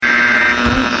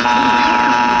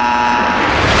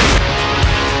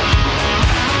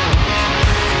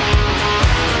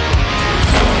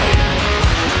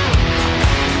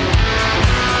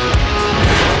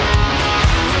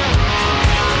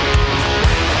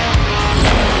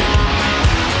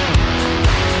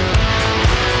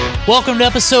Welcome to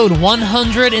episode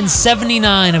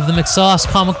 179 of the McSauce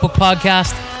Comic Book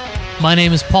Podcast. My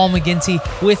name is Paul McGinty.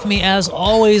 With me, as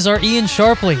always, are Ian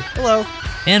Sharpley. Hello.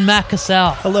 And Matt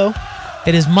Cassell. Hello.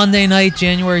 It is Monday night,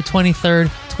 January 23rd,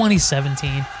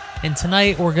 2017. And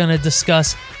tonight we're going to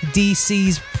discuss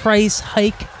DC's price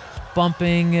hike,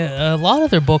 bumping a lot of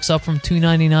their books up from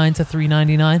 $2.99 to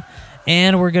 $3.99.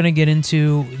 And we're going to get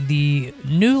into the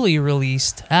newly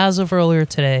released, as of earlier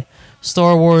today,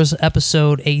 Star Wars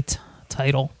Episode 8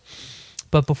 title.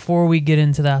 But before we get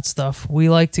into that stuff, we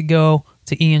like to go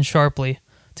to Ian Sharpley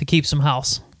to keep some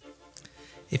house.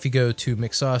 If you go to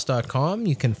McSauce.com,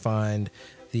 you can find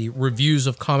the reviews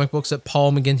of comic books that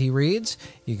Paul McGinty reads.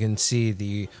 You can see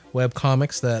the web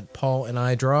comics that Paul and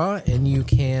I draw, and you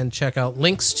can check out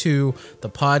links to the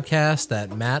podcast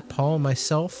that Matt, Paul, and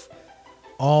myself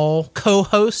all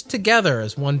co-host together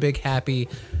as one big happy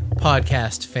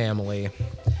podcast family.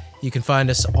 You can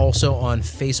find us also on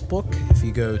Facebook. If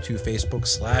you go to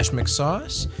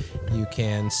Facebook/McSauce, you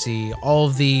can see all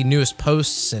of the newest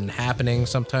posts and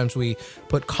happenings. Sometimes we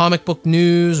put comic book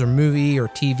news or movie or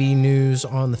TV news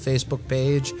on the Facebook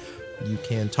page. You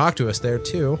can talk to us there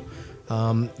too.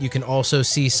 You can also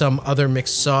see some other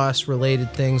McSauce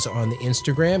related things on the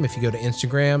Instagram. If you go to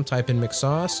Instagram, type in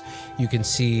McSauce, you can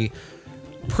see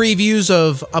previews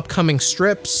of upcoming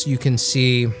strips. You can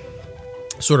see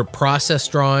sort of process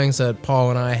drawings that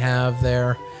Paul and I have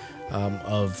there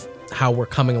of how we're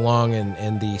coming along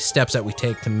and the steps that we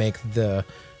take to make the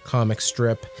comic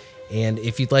strip. And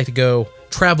if you'd like to go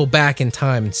travel back in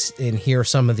time and hear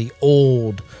some of the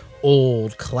old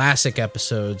classic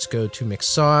episodes, go to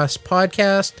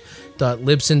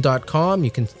McSaucePodcast.libsyn.com.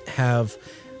 You can have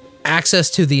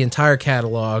access to the entire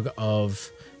catalog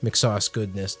of McSauce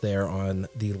goodness there on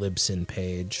the Libsyn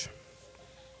page.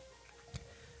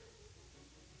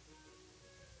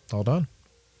 All done.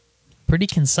 Pretty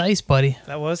concise, buddy.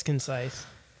 That was concise.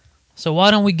 So why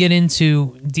don't we get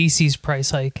into DC's price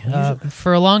hike?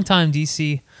 For a long time,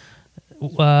 DC,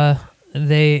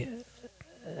 they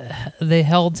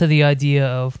held to the idea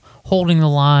of holding the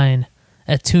line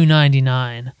at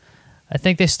 $2.99. I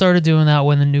think they started doing that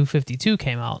when the New 52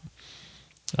 came out.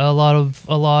 A lot of.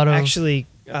 Actually,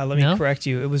 let me correct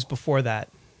you. It was before that.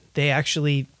 They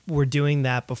actually were doing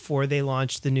that before they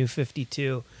launched the New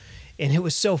 52. And it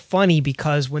was so funny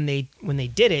because when they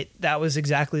did it, that was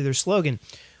exactly their slogan,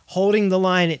 holding the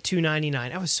line at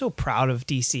 $2.99. I was so proud of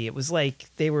DC. It was like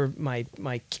they were my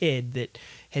kid that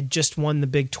had just won the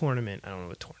big tournament. I don't know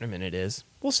what tournament it is.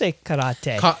 We'll say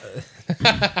karate.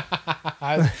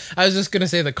 I was just gonna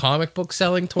say the comic book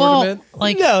selling tournament.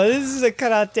 Well, no, this is a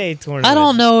karate tournament. I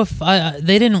don't know if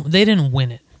they didn't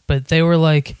win it, but they were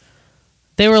like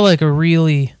a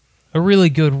really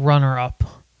good runner up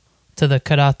to the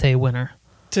karate winner.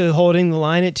 To holding the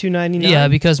line at $2.99? Yeah,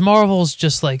 because Marvel's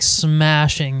just like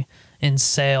smashing in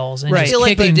sales and I just feel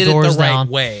like kicking they did it doors the right down.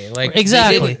 way. Like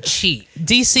exactly. They didn't cheat.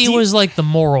 DC was like the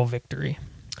moral victory.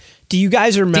 Do you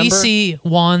guys remember? DC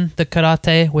won the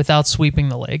karate without sweeping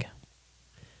the leg.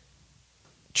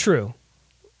 True.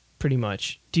 Pretty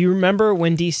much. Do you remember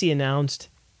when DC announced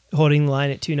holding the line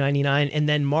at $2.99 and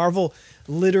then Marvel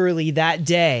literally that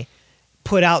day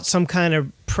put out some kind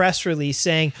of press release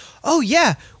saying, "Oh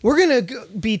yeah, we're going to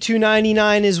be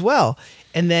 $2.99 as well."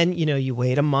 And then, you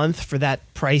wait a month for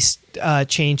that price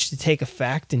change to take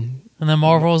effect and then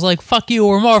Marvel was like, "Fuck you,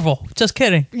 we're Marvel." Just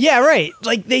kidding. Yeah, right.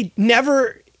 Like they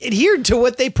never adhered to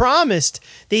what they promised.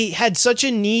 They had such a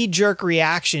knee-jerk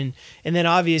reaction, and then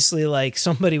obviously like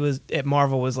somebody at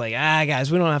Marvel was like,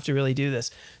 guys, we don't have to really do this.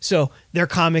 So their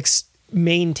comics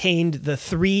maintained the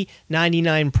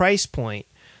 $3.99 price point,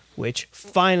 which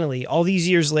finally, all these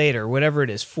years later, whatever it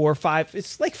is, 4 or 5,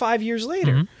 it's like 5 years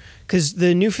later, because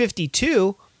the New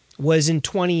 52 was in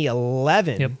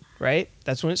 2011, right?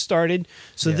 That's when it started.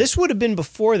 So this would have been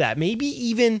before that, maybe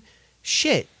even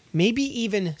 7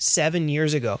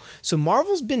 years ago. So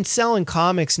Marvel's been selling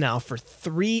comics now for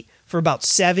about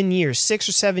 7 years, 6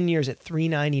 or 7 years at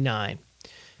 $3.99.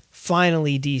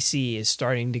 Finally, DC is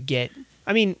starting to get.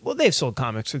 They've sold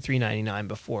comics for $3.99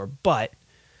 before, but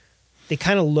they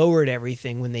kind of lowered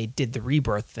everything when they did the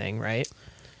Rebirth thing, right?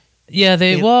 Yeah,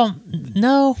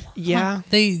 no. Yeah.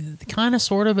 They kind of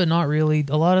sort of, but not really.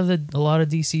 A lot of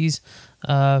DC's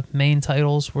main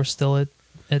titles were still at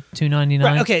 $2.99.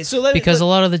 Right, okay, so a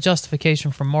lot of the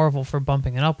justification from Marvel for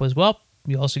bumping it up was,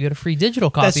 you also get a free digital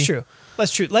copy.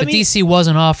 That's true. DC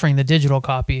wasn't offering the digital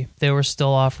copy. They were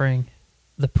still offering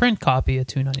the print copy at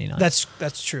 $2.99.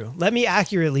 That's true. Let me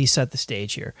accurately set the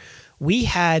stage here. We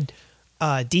had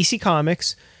DC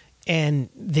Comics, and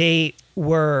they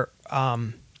were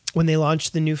when they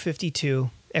launched the New 52,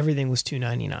 everything was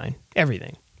 $2.99.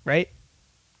 Everything. right?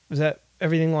 Was that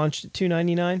everything launched at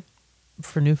 $2.99?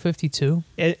 For New 52?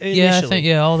 Initially. Yeah, I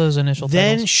think, all those initial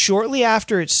Then titles. shortly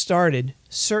after it started,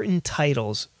 certain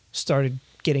titles started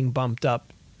getting bumped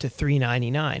up to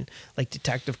 $3.99, like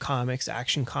Detective Comics,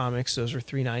 Action Comics. Those were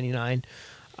 $3.99.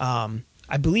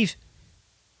 I believe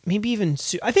maybe even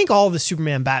I think all the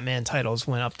Superman, Batman titles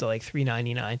went up to like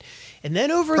 $3.99, and then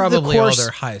over Probably the course, all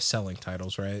their highest selling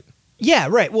titles, right? yeah,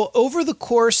 right. Well, over the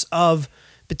course of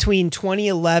between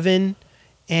 2011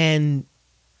 and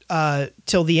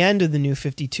till the end of the New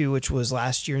 52, which was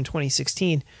last year in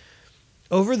 2016,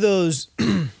 over those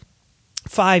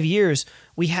 5 years,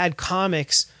 we had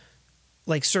comics,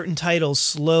 like certain titles,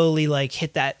 slowly like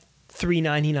hit that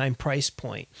 $3.99 price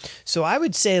point. So I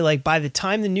would say, like, by the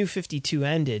time the New 52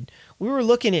 ended, we were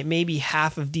looking at maybe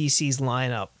half of DC's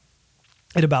lineup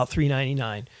at about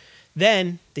 $3.99.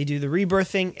 Then they do the Rebirth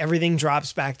thing. Everything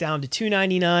drops back down to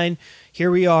 $2.99.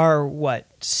 Here we are,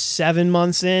 7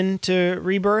 months into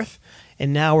Rebirth,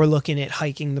 and now we're looking at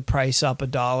hiking the price up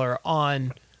 $1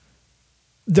 on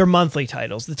their monthly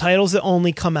titles, the titles that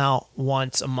only come out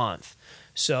once a month.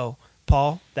 So,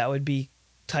 Paul, that would be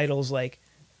titles like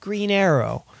Green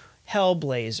Arrow,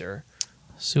 Hellblazer,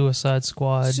 Suicide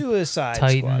Squad, Suicide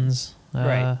Titans, Squad.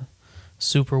 Right.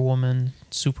 Superwoman,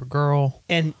 Supergirl.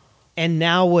 And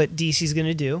now what DC's going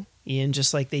to do, Ian,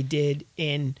 just like they did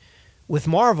with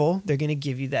Marvel, they're going to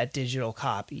give you that digital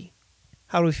copy.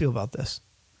 How do we feel about this?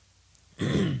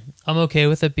 I'm okay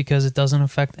with it because it doesn't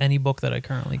affect any book that I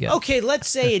currently get. Okay, let's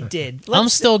say it did. I'm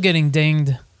still getting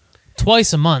dinged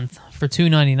twice a month for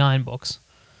 $2.99 books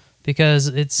because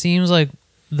it seems like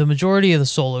the majority of the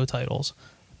solo titles,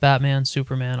 Batman,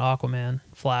 Superman, Aquaman,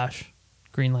 Flash,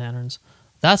 Green Lanterns,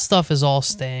 that stuff is all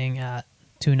staying at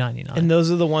 $2.99. And those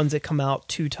are the ones that come out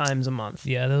 2 times a month.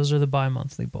 Yeah, those are the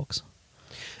bi-monthly books.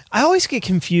 I always get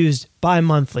confused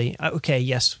bi-monthly. Okay,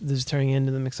 yes, this is turning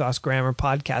into the McSauce Grammar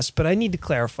podcast, but I need to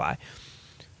clarify.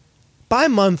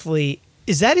 Bi-monthly,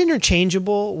 is that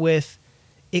interchangeable with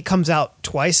it comes out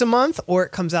twice a month or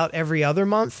it comes out every other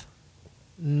month?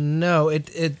 No,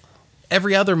 it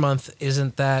every other month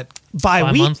isn't that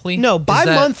Bi-monthly? No,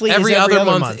 bi-monthly is every other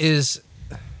month is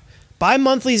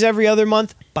bi-monthly is every other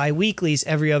month, bi-weekly is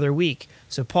every other week.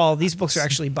 So, Paul, these books are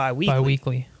actually bi-weekly.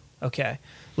 Bi-weekly. Okay.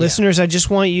 Listeners, I just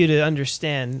want you to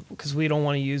understand, because we don't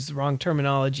want to use the wrong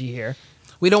terminology here.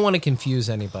 We don't want to confuse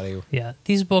anybody. Yeah,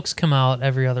 these books come out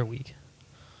every other week.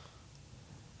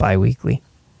 Bi-weekly.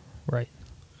 Right.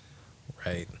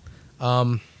 Right.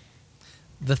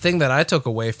 The thing that I took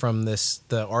away from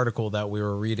the article that we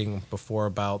were reading before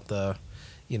about the,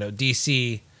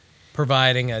 DC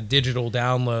providing a digital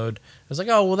download, I was like,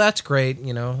 oh, well, that's great.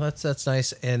 That's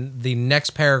nice. And the next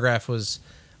paragraph was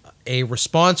a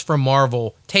response from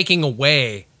Marvel taking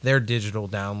away their digital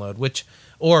download,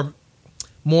 or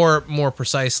more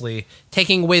precisely,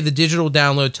 taking away the digital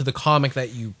download to the comic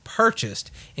that you purchased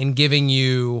and giving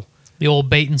you the old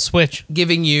bait and switch.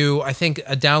 Giving you, I think,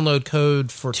 a download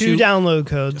code for two download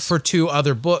codes for two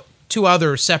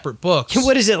other separate books.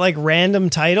 What is it, like random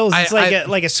titles? It's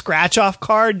like a scratch off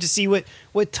card to see what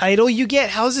title you get.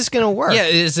 How's this going to work? Yeah,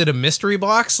 is it a mystery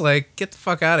box? Like, get the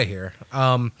fuck out of here.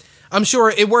 I'm sure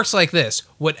it works like this.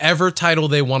 Whatever title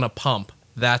they want to pump,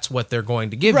 that's what they're going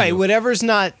to give you. Right, whatever's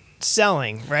not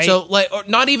selling, right? So, or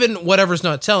not even whatever's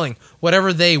not selling,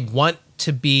 whatever they want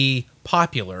to be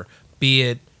popular, be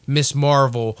it Miss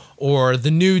Marvel or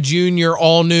the new Junior,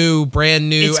 all new, brand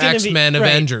new X-Men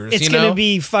Avengers. It's going to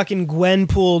be fucking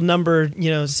Gwenpool number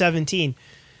 17.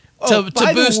 To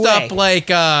boost up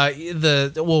our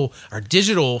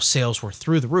digital sales were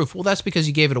through the roof. Well, that's because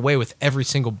you gave it away with every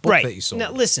single book that you sold.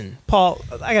 Now, listen, Paul,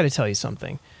 I got to tell you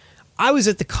something. I was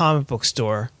at the comic book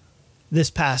store this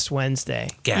past Wednesday.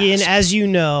 Gasp. Ian, as you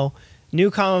know,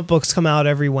 new comic books come out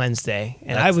every Wednesday,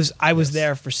 and I was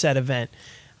there for said event.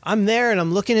 I'm there and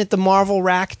I'm looking at the Marvel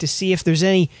rack to see if there's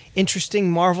any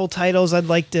interesting Marvel titles I'd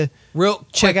like to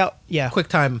check out. Yeah, quick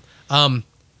time.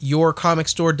 Your comic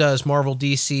store does Marvel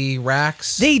DC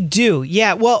racks? They do,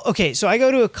 yeah. Well, okay, so I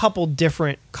go to a couple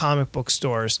different comic book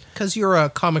stores. Because you're a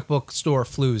comic book store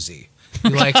floozy.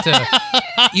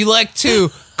 You like to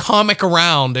comic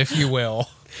around, if you will.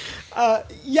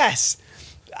 Yes.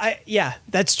 Yeah,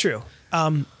 that's true.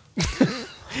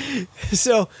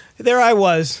 So there I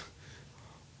was,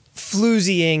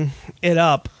 floozying it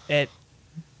up at...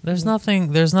 There's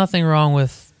nothing wrong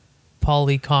with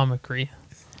polycomicery.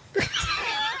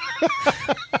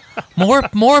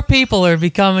 More people are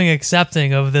becoming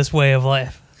accepting of this way of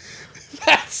life.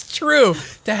 That's true.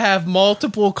 To have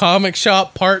multiple comic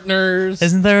shop partners.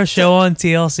 Isn't there a show on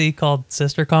TLC called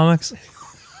Sister Comics?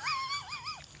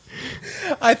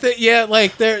 I think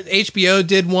like their HBO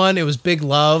did one. It was Big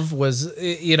Love.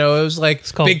 It was like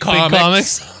It's called Big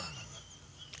Comics.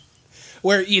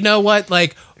 Where you know what,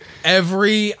 like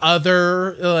every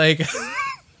other like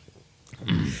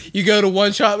you go to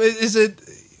one shop. Is it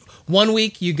 1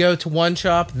 week you go to one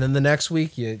shop and then the next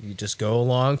week you just go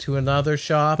along to another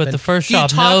shop? But and the first you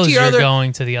shop talk knows to your you're other-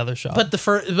 going to the other shop. But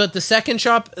the second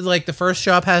shop, like the first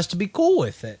shop, has to be cool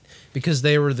with it because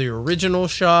they were the original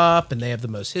shop and they have the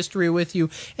most history with you,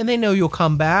 and they know you'll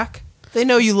come back. They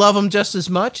know you love them just as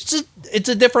much. It's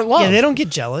a different love. Yeah, they don't get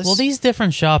jealous. Well, these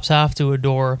different shops have to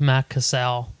adore Matt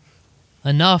Cassell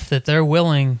enough that they're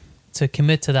willing to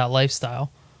commit to that lifestyle,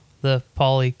 the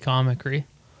polycomicery.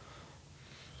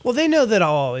 Well, they know that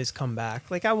I'll always come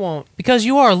back. Like, I won't. Because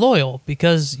you are loyal,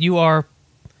 because you are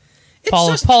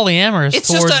just- polyamorous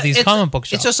towards these comic book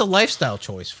shops. It's just a lifestyle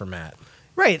choice for Matt.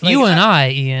 Right. you and I,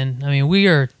 Ian, I mean, we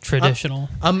are traditional.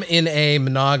 I'm in a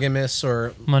monogamous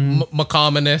or Mon-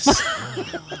 macominous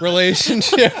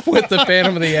relationship with the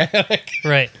Phantom of the Attic.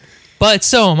 Right. But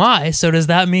so am I. So does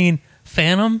that mean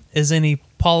Phantom is in a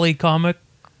polycomicery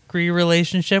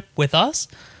relationship with us?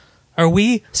 Are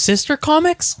we sister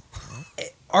comics?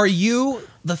 Are you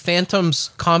the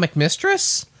Phantom's comic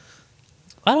mistress?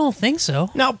 I don't think so.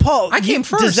 Now, Paul, I came does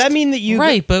first. that mean that you...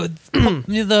 Right, but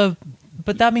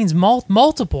but that means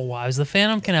multiple wives. The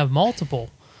Phantom can have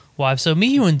multiple wives. So me,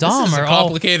 you, and Dom This is are a all.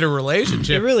 complicated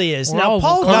relationship. It really is. We're Now, all-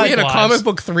 Paul are Are we got... in a wives. comic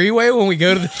book three-way when we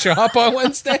go to the shop on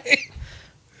Wednesday?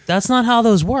 That's not how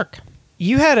those work.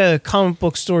 You had a comic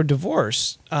book store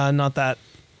divorce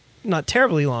not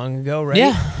terribly long ago, right?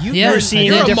 Yeah. You Yeah, were I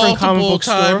seeing did. a You're a different comic book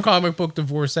multiple-time store. comic book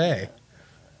divorcee.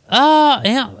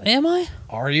 Am I?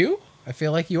 Are you? I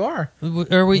feel like you are.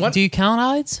 Are we? What? Do you count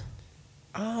Ides?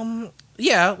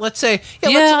 Yeah, let's say. Yeah,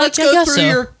 Yeah, let's I go guess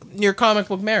through so. your comic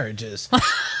book marriages.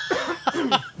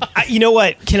 You know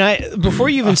what? Can I, before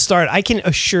you even start, I can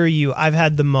assure you I've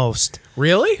had the most.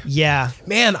 Really? Yeah.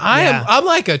 Man, Yeah. I'm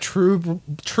like a true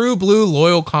blue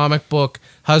loyal comic book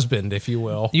husband, if you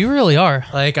will. You really are.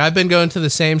 Like I've been going to the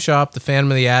same shop, the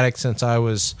Phantom of the Attic, since I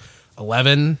was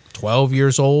 11, 12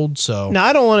 years old. So Now,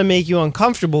 I don't want to make you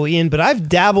uncomfortable, Ian, but I've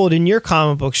dabbled in your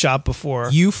comic book shop before.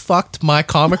 you fucked my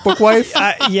comic book wife?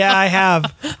 Yeah, I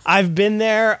have. I've been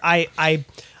there.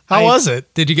 How was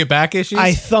it? Did you get back issues?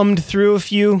 I thumbed through a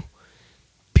few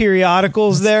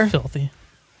periodicals there. Filthy.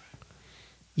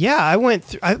 Yeah, I went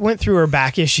through her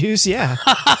back issues. Yeah.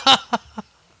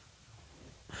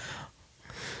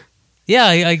 Yeah,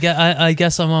 I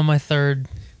guess I'm on my third.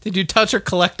 Did you touch her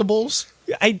collectibles?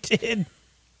 I did.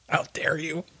 How dare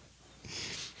you?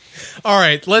 All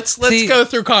right, let's See- go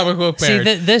through comic book See,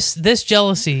 marriage. this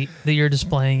jealousy that you're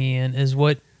displaying, Ian, is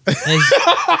what is.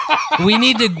 we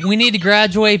need to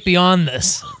graduate beyond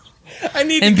this I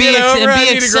need and to be get over. I and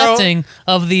be need to grow. accepting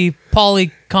of the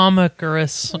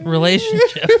polycomicerous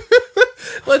relationship.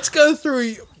 Let's go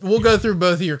through. We'll go through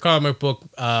both of your comic book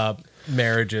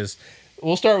marriages.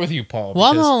 We'll start with you, Paul. Well,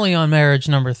 I'm because only on marriage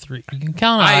number 3. You can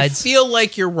count I Ides. feel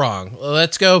like you're wrong.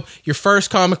 Let's go. Your first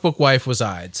comic book wife was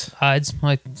Ides. Ides,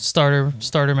 my starter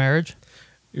marriage.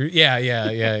 Yeah.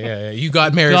 You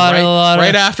got married Got a lot right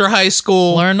of- after high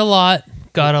school. Learned a lot.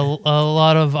 Got a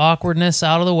lot of awkwardness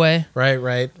out of the way.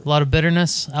 Right. A lot of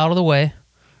bitterness out of the way.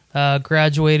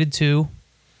 Graduated to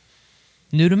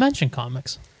New Dimension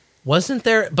Comics. Wasn't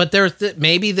there? But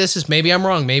maybe I'm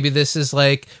wrong. Maybe this is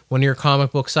like one of your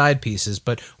comic book side pieces.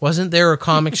 But wasn't there a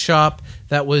comic shop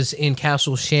that was in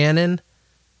Castle Shannon?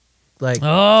 Like,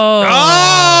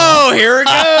 Oh, here it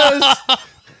goes.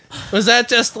 Was that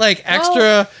just like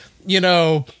extra,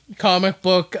 comic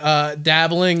book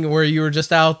dabbling where you were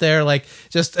just out there, like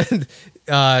just Well,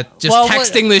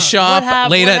 texting the shop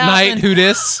late what at night? happened- Who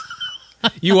dis?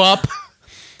 You up?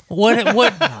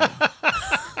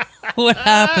 what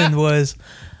happened was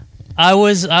I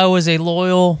was a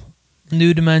loyal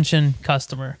New Dimension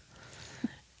customer,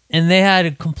 and they had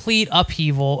a complete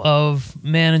upheaval of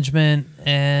management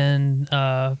and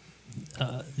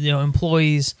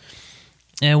employees.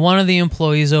 And one of the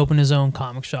employees opened his own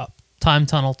comic shop, Time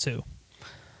Tunnel 2.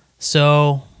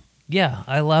 So yeah,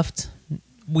 I left.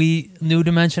 New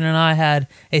Dimension and I had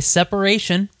a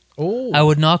separation. Oh, I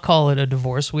would not call it a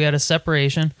divorce. We had a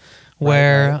separation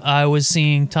where right. I was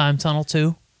seeing Time Tunnel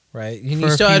 2. right. for You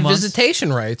a still few had months.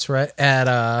 visitation rights, right,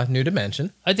 at New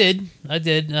Dimension. I did.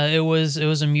 It was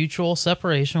a mutual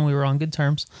separation. We were on good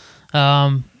terms.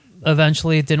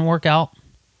 Eventually, it didn't work out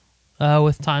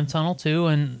with Time Tunnel 2,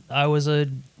 and I was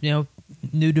New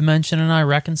Dimension and I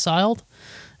reconciled.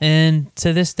 And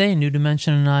to this day, New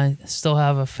Dimension and I still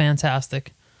have a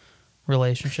fantastic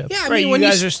relationship. Yeah, I Right, mean, you when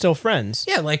guys you, are still friends.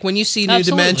 yeah, like when you see New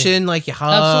Absolutely. Dimension, like you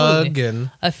hug Absolutely.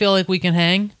 and I feel like we can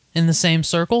hang in the same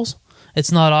circles.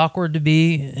 It's not awkward to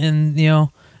be in,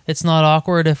 it's not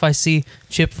awkward if I see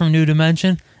Chip from New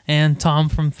Dimension and Tom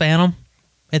from Phantom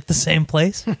at the same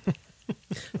place.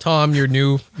 Tom, your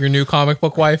new comic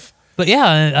book wife. But yeah,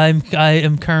 I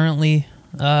am currently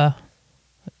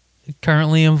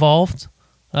involved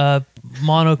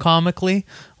monocomically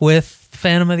with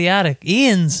Phantom of the Attic.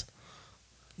 Ian's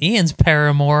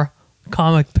paramour,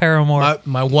 comic paramour.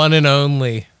 My one and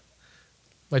only,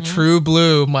 my true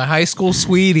blue, my high school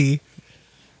sweetie.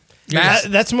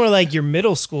 That's more like your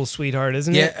middle school sweetheart,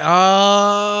 isn't it?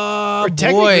 Yeah. Or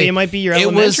technically, boy. it might be your It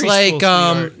elementary was like school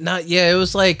sweetheart. not yeah. It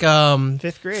was like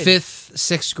Fifth grade.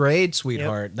 sixth grade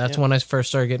sweetheart. That's yep. when I first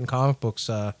started getting comic books.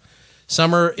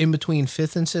 Summer in between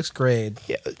fifth and sixth grade.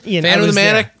 Yeah, Ian, Phantom I of was the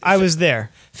there. Manic? I was there.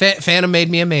 Phantom made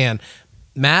me a man.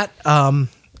 Matt,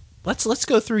 let's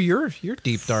go through your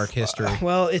deep dark history.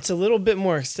 Well, it's a little bit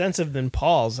more extensive than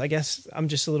Paul's. I guess I'm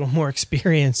just a little more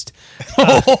experienced.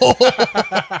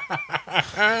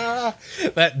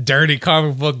 That dirty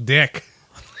comic book dick.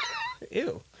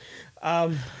 Ew.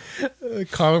 Comic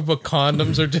book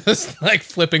condoms are just like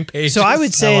flipping pages. So I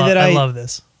would say I love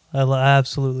this. I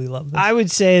absolutely love this. I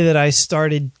would say that I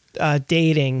started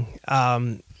dating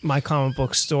my comic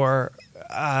book store,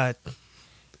 a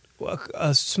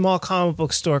small comic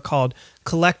book store called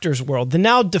Collector's World, the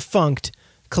now defunct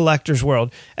Collector's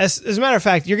World. As a matter of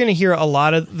fact, you're going to hear a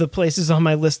lot of the places on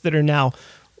my list that are now,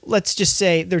 let's just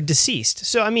say, they're deceased.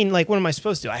 So I mean, like, what am I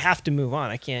supposed to do? I have to move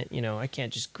on. I can't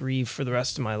just grieve for the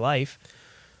rest of my life.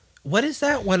 What is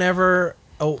that? Whenever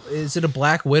is it a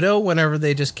Black Widow? Whenever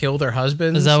they just kill their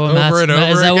husbands is that what over Matt's, and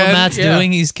over is that again? what Matt's Yeah.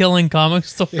 doing? He's killing comic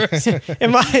stores.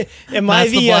 Am I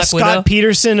That's the the Black Scott Widow?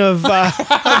 Peterson of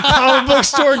comic book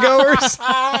store goers?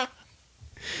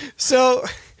 So,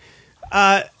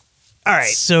 all right.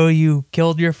 So you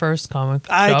killed your first comic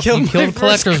shop. I killed you my killed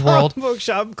first Collector's World. comic book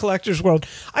shop, Collector's World.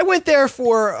 I went there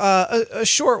for a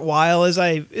short while as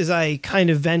I kind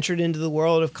of ventured into the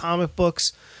world of comic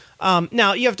books.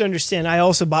 Now you have to understand, I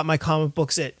also bought my comic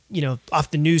books at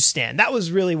off the newsstand. That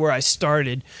was really where I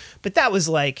started, but that was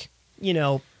like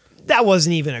that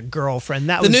wasn't even a girlfriend.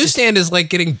 That The was newsstand is like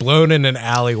getting blown in an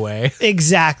alleyway. just,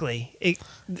 exactly.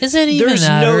 Is it even There's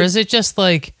that, no- or is it just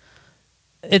like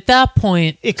at that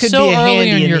point? It could so be a early handy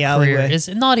in in your the career. alleyway. Is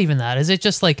it not even that? Is it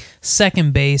just like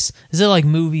second base? Is it like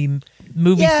movie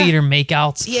Yeah. theater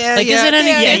makeouts? Yeah, like, yeah, is it any?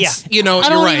 yeah, it's- You know, I you're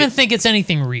don't right. even think it's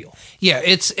anything real. Yeah,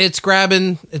 it's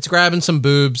grabbing some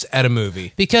boobs at a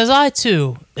movie. Because I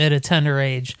too, at a tender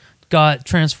age, got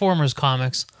Transformers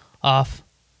comics off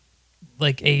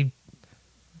like a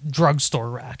drugstore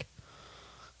rack.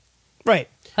 Right.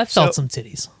 I felt So- some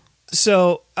titties.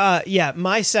 So,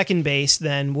 my second base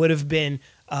then would have been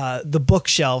the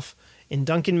bookshelf in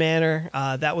Duncan Manor.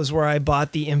 That was where I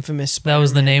bought the infamous That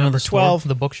was the Spider-Man name of number the store, 12.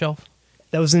 the bookshelf.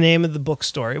 That was the name of the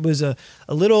bookstore. It was a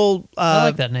little... I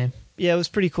like that name. Yeah, it was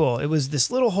pretty cool. It was this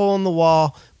little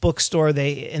hole-in-the-wall bookstore.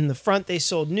 In the front, they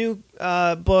sold new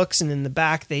books, and in the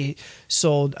back, they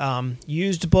sold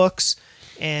used books.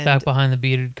 And Back behind the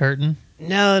beaded curtain.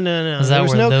 No. Is that There was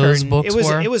where no those curtain. books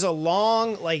were? It was a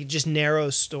long, like, just narrow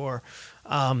store.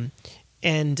 And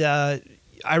I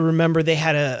remember they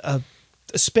had a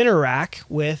spinner rack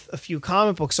with a few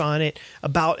comic books on it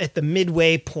about at the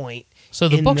midway point. So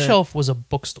the in bookshelf was a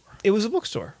bookstore. It was a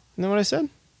bookstore. Isn't that what I said?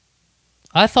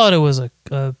 I thought it was a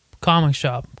comic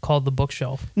shop called the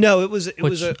Bookshelf. No, it was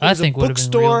Which a I think would have been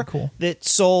bookstore really cool. that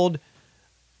sold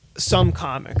some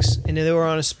comics, and they were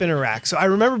on a spinner rack. So I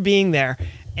remember being there,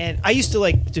 and I used to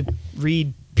like to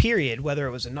read. Period, whether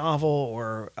it was a novel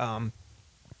or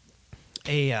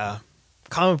a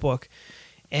comic book.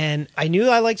 And I knew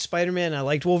I liked Spider-Man. I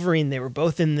liked Wolverine. They were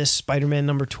both in this Spider-Man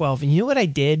number 12. And you know what I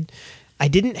did? I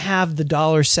didn't have the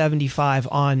 $1.75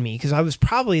 on me because I was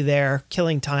probably there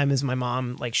killing time as my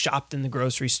mom like shopped in the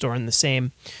grocery store in the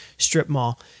same strip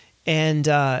mall. And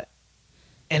I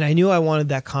knew I wanted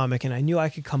that comic, and I knew I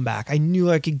could come back. I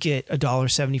knew I could get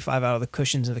 $1.75 out of the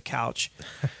cushions of the couch.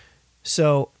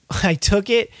 So I took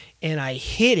it and I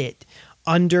hid it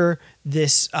under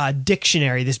this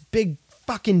dictionary, this big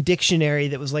fucking dictionary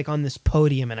that was like on this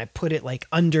podium, and I put it like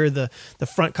under the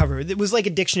front cover. It was like a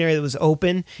dictionary that was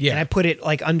open, Yeah. and I put it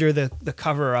like under the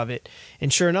cover of it.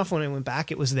 And sure enough, when I went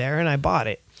back, it was there, and I bought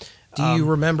it. Do you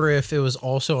remember if it was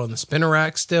also on the spinner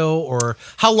rack still, or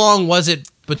how long was it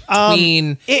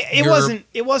between?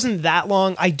 It wasn't that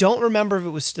long. I don't remember if it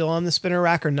was still on the spinner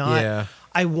rack or not. Yeah.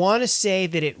 I want to say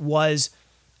that it was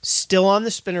still on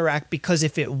the spinner rack, because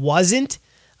if it wasn't,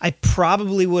 I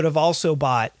probably would have also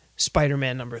bought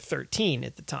Spider-Man number 13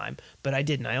 at the time, but I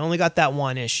didn't. I only got that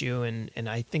one issue, and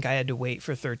I think I had to wait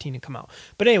for 13 to come out.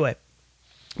 But anyway,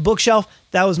 bookshelf,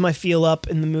 that was my feel up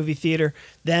in the movie theater.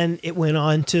 Then it went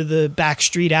on to the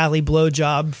backstreet alley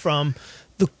blowjob from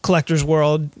the collector's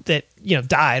world that,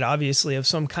 died, obviously, of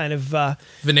some kind of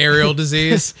Venereal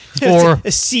disease. Or a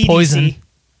CDC poison.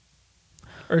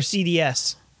 or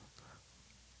CDS.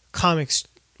 Comics,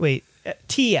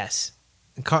 TS.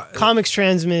 Comics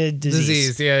transmitted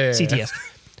disease. Yeah. CTS.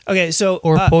 Okay, so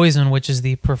Or poison, which is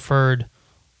the preferred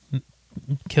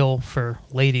kill for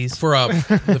ladies. For a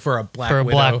black for a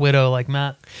widow. black widow like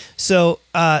Matt. So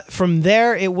from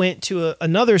there, it went to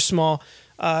another small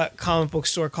comic book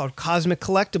store called Cosmic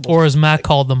Collectibles. Or as Matt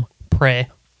called them, prey.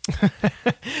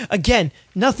 Again,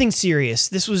 nothing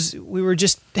serious. We were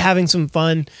just having some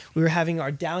fun. We were having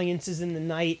our dalliances in the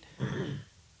night,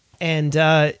 and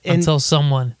Until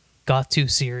someone got too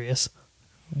serious.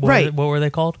 What were they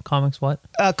called? Comics what?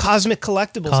 Cosmic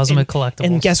Collectibles. Cosmic Collectibles.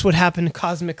 And guess what happened to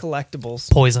Cosmic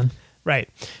Collectibles? Poison. Right.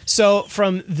 So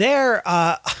from there,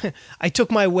 I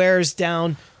took my wares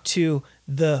down to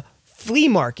the flea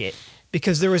market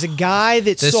because there was a guy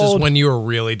that This sold. is when you were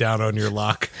really down on your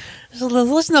luck.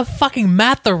 Listen to fucking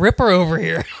Matt the Ripper over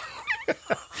here.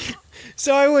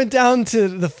 So I went down to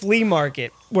the flea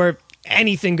market where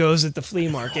anything goes at the flea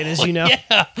market, as you know.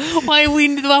 Yeah. Why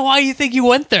do you think you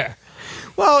went there?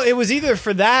 Well, it was either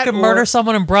for that You could or murder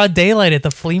someone in broad daylight at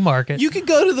the flea market. you could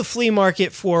go to the flea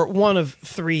market for one of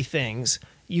three things.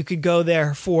 You could go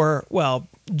there for,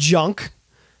 junk,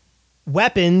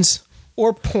 weapons,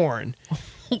 or porn.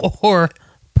 Or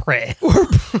prey.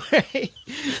 Right?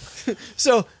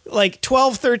 So,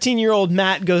 12, 13-year-old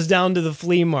Matt goes down to the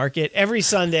flea market. Every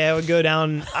Sunday I would go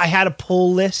down. I had a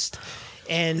pull list.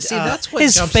 And See, that's what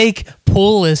His fake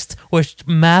pull list which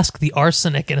masked the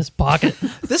arsenic in his pocket.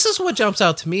 This is what jumps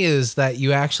out to me is that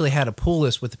you actually had a pool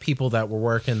list with the people that were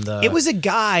working the. it was a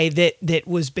guy that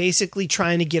was basically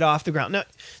trying to get off the ground. Now,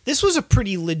 this was a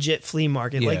pretty legit flea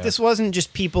market. Yeah. This wasn't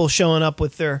just people showing up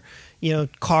with their,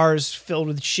 cars filled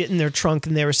with shit in their trunk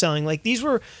and they were selling. These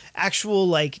were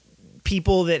actual,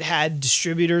 people that had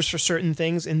distributors for certain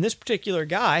things. And this particular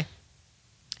guy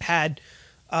had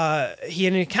he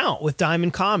had an account with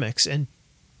Diamond Comics, and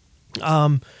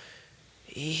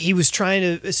he was trying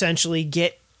to essentially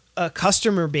get a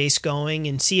customer base going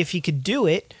and see if he could do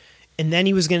it, and then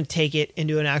he was going to take it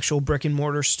into an actual brick and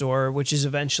mortar store, which is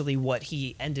eventually what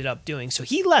he ended up doing. So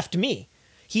he left me.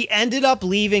 He ended up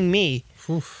leaving me,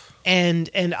 and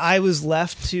I was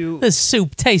left to This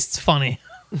soup tastes funny.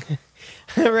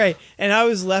 right, and I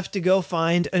was left to go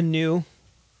find a new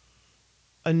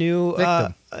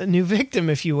Victim. a new victim,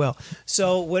 if you will.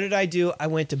 So what did I do? I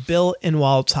went to Bill and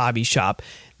Walt's Hobby Shop,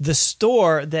 the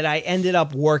store that I ended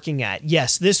up working at.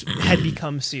 Yes, this had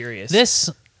become serious.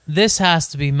 This has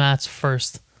to be Matt's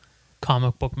first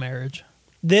comic book marriage.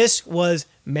 This was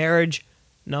marriage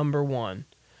number one.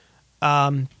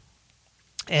 And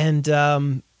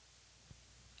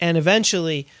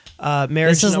eventually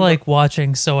marriage This is number- like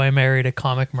watching So I Married a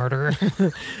Comic Murderer.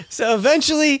 So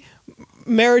eventually,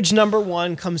 marriage number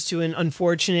one comes to an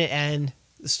unfortunate end.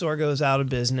 The store goes out of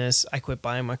business. I quit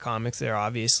buying my comics there,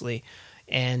 obviously.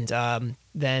 And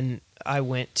then I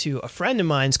went to a friend of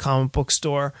mine's comic book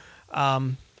store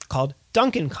called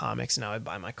Duncan Comics. Now I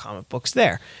buy my comic books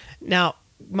there. Now,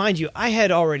 mind you, I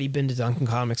had already been to Duncan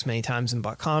Comics many times and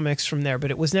bought comics from there,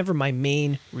 but it was never my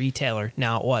main retailer.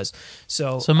 Now it was.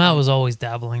 So Matt was always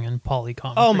dabbling in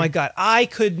polycomic. oh my God, I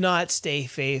could not stay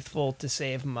faithful to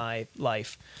save my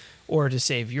life or to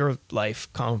save your life,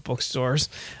 comic book stores.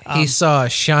 He saw a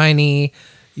shiny,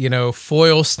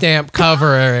 foil stamp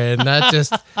cover, and that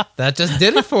just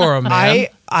did it for him, man.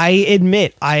 I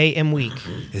admit I am weak.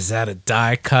 Is that a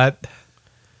die cut?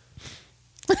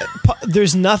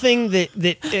 There's nothing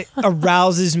that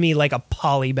arouses me like a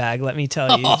poly bag, let me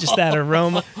tell you. Just that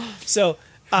aroma. So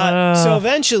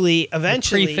eventually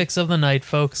Prefix of the night,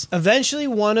 folks. Eventually,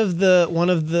 one of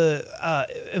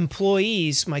the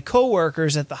employees, my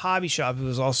coworkers at the hobby shop, who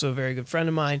was also a very good friend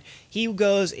of mine, he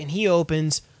goes and he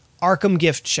opens Arkham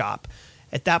Gift Shop.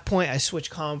 At that point, I switched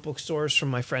comic book stores from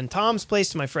my friend Tom's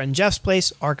place to my friend Jeff's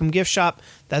place, Arkham Gift Shop.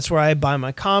 That's where I buy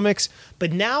my comics.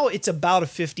 But now it's about a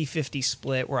 50-50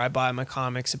 split where I buy my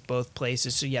comics at both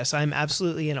places. So yes, I'm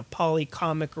absolutely in a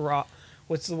polycomic.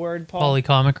 What's the word, Paul?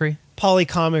 Polycomicery.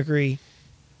 Polycomicery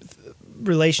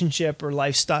relationship or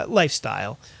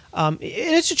lifestyle. And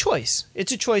it's a choice.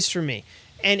 It's a choice for me.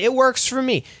 And it works for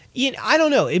me. I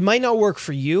don't know. It might not work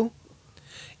for you.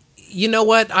 You know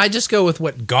what? I just go with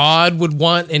what God would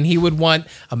want, and He would want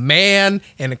a man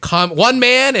and one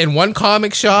man and one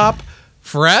comic shop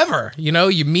forever. You know,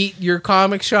 you meet your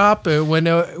comic shop when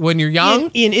you're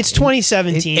young. Ian, it's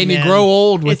 2017, and you man. grow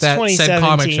old with It's that said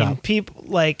comic 2017. shop. People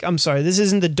I'm sorry, this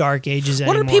isn't the dark ages What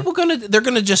anymore. are people gonna? They're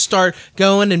gonna just start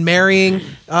going and marrying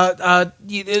pet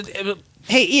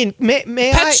Hey, Ian,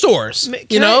 may I, stores. can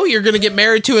You know, I- you're gonna get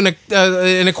married to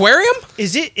an aquarium.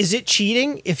 Is it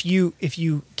cheating if you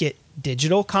get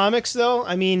digital comics though?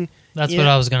 I mean, That's you what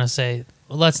know, I was gonna say.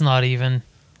 Let's not even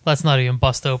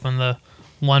bust open the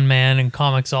one man and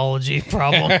comicsology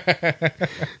problem.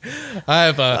 I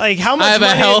have a Like, how much I have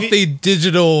money a have healthy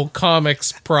digital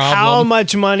comics problem. How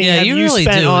much money Yeah, have you you really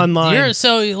spent do. online?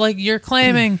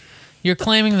 You're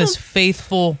claiming this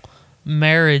faithful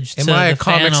marriage to Am I a the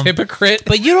comics fandom, hypocrite?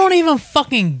 but you don't even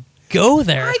fucking go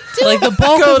there. I do Like the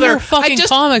bulk go of there. your fucking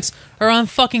comics are on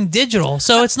fucking digital,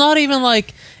 so it's not even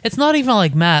like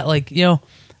Matt. Like, you know,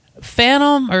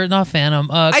 Phantom or not Phantom.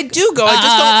 I do go. I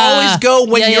just don't always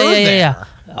go when you're there. Yeah.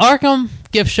 Arkham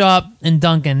Gift Shop and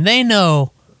Duncan, they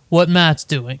know what Matt's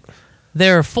doing.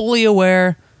 They're fully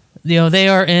aware. You know, they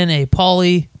are in a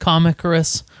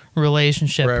polycomicerous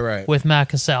relationship Right. with Matt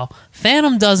Cassell.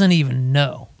 Phantom doesn't even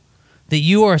know that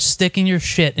you are sticking your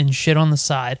shit and shit on the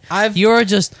side. You're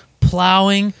just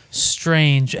plowing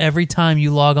Strange every time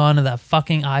you log on to that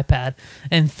fucking iPad.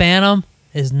 And Phantom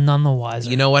is none the wiser.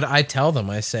 You know what? I tell them.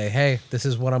 I say, hey, this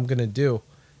is what I'm gonna do.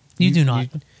 You do not.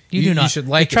 You do not. You should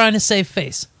like You're trying to save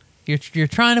face. You're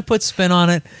trying to put spin on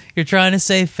it. You're trying to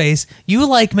save face. You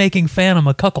like making Phantom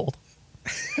a cuckold.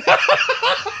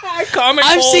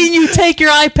 I've seen you take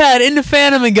your iPad into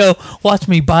Phantom and go, watch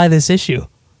me buy this issue.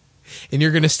 And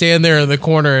you're gonna stand there in the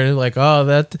corner and like, oh,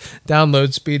 that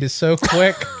download speed is so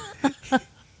quick.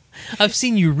 I've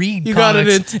seen you read You got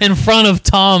comics it in front of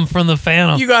Tom from the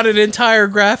Phantom. You got an entire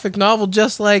graphic novel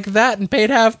just like that and paid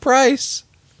half price.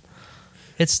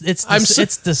 It's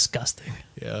disgusting.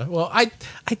 Yeah. Well, I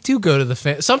do go to the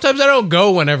fan. Sometimes I don't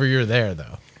go whenever you're there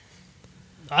though.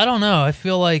 I don't know. I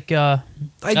feel like I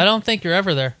don't think you're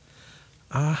ever there.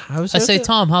 I say,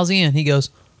 Tom, how's Ian? He goes,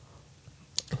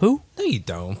 who? No, you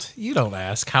don't. You don't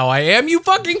ask how I am. You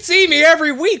fucking see me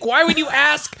every week. Why would you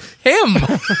ask him?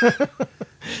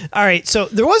 All right, so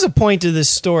there was a point to this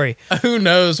story. Who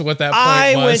knows what that point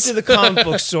I was? went to the comic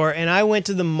book store and I went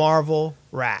to the Marvel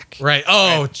rack. Right.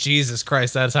 Oh, Jesus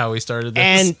Christ. That's how we started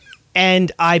this.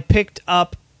 And I picked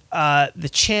up the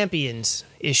Champions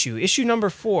issue number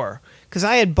 4, because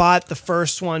I had bought the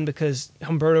first one because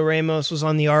Humberto Ramos was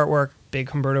on the artwork. Big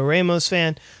Humberto Ramos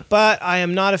fan, but I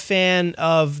am not a fan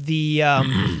of the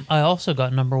I also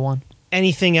got number 1.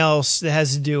 anything else that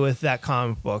has to do with that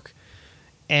comic book.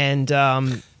 And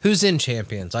Who's in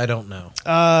Champions? I don't know.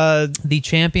 The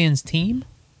Champions team?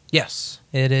 Yes.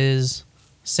 It is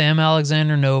Sam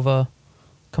Alexander Nova,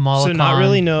 Kamala So Khan, not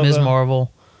really Nova. Ms. Marvel,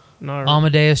 not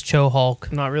Amadeus Cho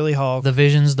Hulk, not really Hulk, the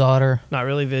Vision's daughter, not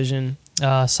really Vision,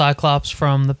 Cyclops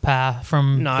from the past,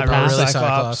 not the really past,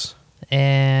 Cyclops,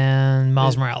 and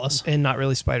Miles Morales. and not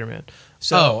really Spider-Man.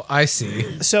 So Oh, I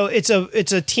see. so it's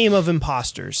a team of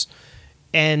imposters,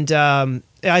 and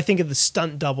I think of the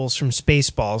stunt doubles from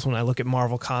Spaceballs when I look at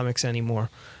Marvel Comics anymore.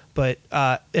 But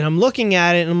and I'm looking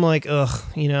at it and I'm like, ugh,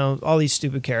 you know, all these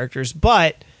stupid characters.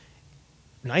 But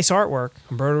nice artwork.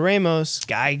 Humberto Ramos,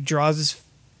 guy draws his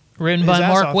Written his by ass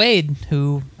Mark off. Wade,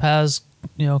 who has,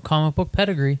 you know, comic book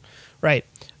pedigree. right.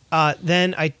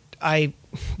 Then I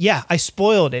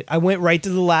spoiled it. I went right to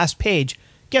the last page.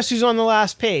 Guess who's on the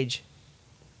last page?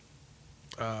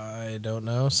 I don't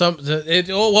know. To follow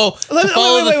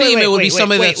the Wait, theme, wait, it would be wait,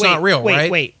 somebody wait, that's wait, not real, wait,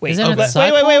 right? Wait. Isn't it Wait.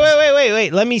 Cyclops?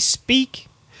 Wait. Let me speak.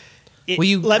 Well,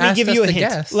 you Let me asked give us you a to hint.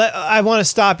 guess. I want to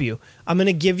stop you. I'm going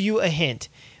to give you a hint.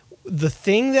 The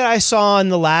thing that I saw on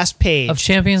the last page, Of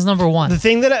Champions number 1. the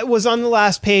thing that was on the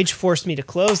last page, forced me to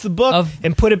close the book Of-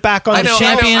 and put it back on I the know,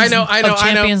 shelf. Champions, I know. Of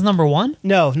Champions number 1?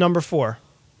 No, number 4.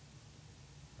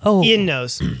 Oh. Ian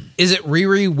knows. Is it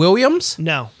Riri Williams?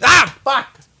 No. Ah,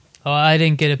 fuck. Oh, I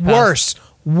didn't get it past.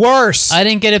 Worse. I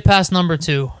didn't get it past number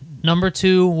 2. Number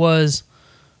 2 was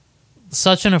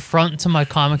such an affront to my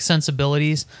comic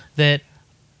sensibilities that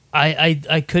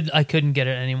I couldn't get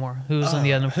it anymore. Who was on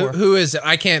the other 4? Who is it?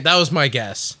 I can't. That was my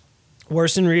guess.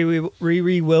 Worse than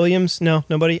Riri Williams? No,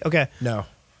 nobody? Okay. No.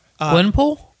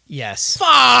 Gwenpool? Yes.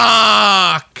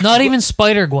 Fuck. Not even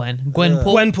Spider-Gwen.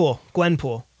 Gwenpool.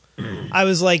 Gwenpool. I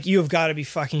was like, you have got to be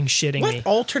fucking shitting What me.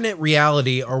 alternate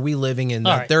reality are we living in that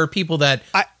All right. there are people that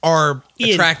are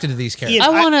Ian, attracted to these characters?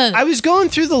 Ian, I wanna- I was going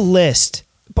through the list.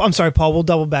 I'm sorry, Paul. We'll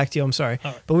double back to you. I'm sorry,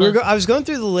 but I was going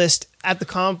through the list at the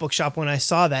comic book shop when I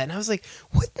saw that, and I was like,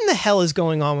 "What in the hell is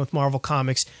going on with Marvel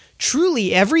Comics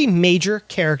truly every major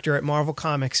character at Marvel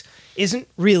Comics isn't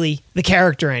really the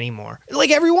character anymore.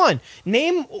 Like everyone.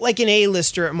 Name like an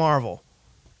A-lister at Marvel.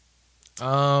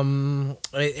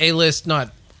 A-list,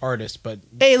 not artist, but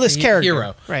A-list character.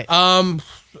 Hero. Right.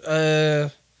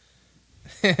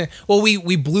 Well,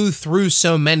 we blew through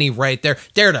so many right there.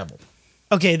 Daredevil.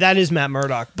 Okay, that is Matt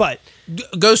Murdock, but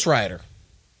Ghost Rider.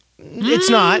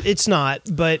 it's not.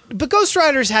 But Ghost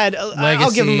Rider's had.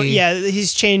 I'll give him. Legacy. Yeah,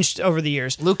 he's changed over the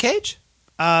years. Luke Cage?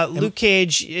 Luke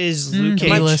Cage is Luke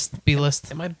Cage.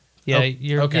 B-list. Am I? Yeah, Oh,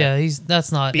 you're. okay. Yeah,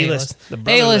 that's not B-list, A-list. the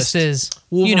brother A-list list. is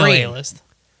Wolverine. A-list.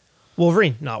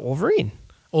 Wolverine, not Wolverine.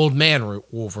 Old man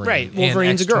Wolverine. Right,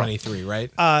 Wolverine's a girl. X-23,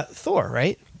 right? Thor,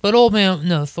 right? But old man,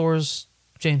 no, Thor's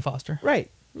Jane Foster.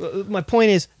 Right. My point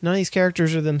is, none of these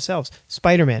characters are themselves.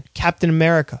 Spider-Man, Captain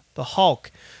America, the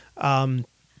Hulk, Iron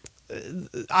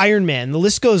Man. The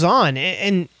list goes on,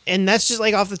 and that's just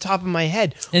like off the top of my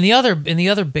head. And the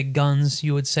other big guns,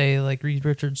 you would say like Reed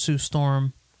Richards, Sue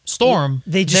Storm.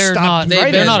 They just they're stopped not.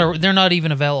 writing. They're not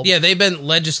even available. Yeah, they've been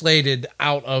legislated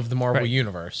out of the Marvel Right.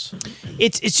 universe.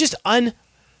 It's just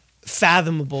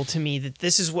unfathomable to me that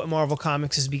this is what Marvel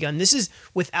Comics has begun. This is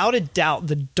without a doubt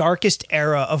the darkest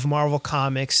era of Marvel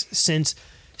Comics since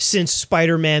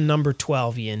Spider-Man number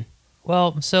 12, Ian.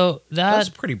 Well, so That's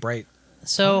that. pretty bright.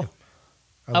 So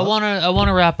I want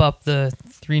to wrap up the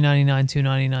 $3.99,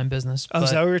 $2.99 business. Oh, is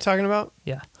but- that what we were talking about?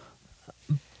 Yeah.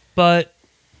 But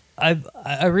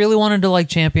I really wanted to like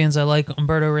Champions. I like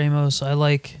Umberto Ramos. I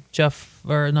like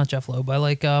not Jeff Loeb. I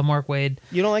like Mark Waid.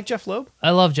 You don't like Jeff Loeb?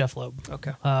 I love Jeff Loeb.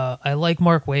 Okay. I like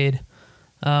Mark Waid.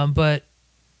 But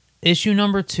issue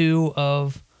number 2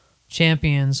 of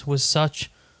Champions was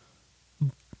such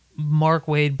Mark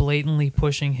Waid blatantly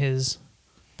pushing his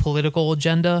political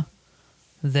agenda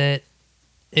that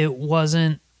it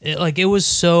wasn't it was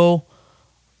so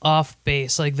off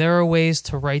base. Like there are ways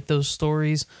to write those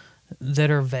stories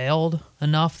that are veiled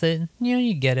enough that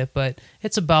you get it, but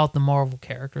it's about the Marvel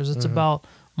characters. It's about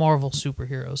Marvel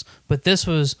superheroes. But this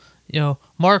was,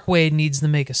 Mark Waid needs to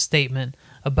make a statement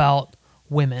about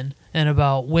women and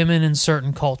about women in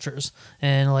certain cultures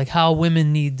and like how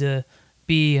women need to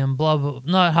be and blah blah.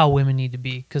 Not how women need to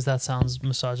be because that sounds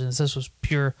misogynist. This was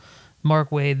pure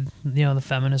Mark Waid, the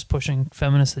feminist pushing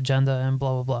feminist agenda and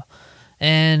blah blah blah.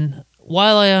 And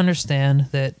while I understand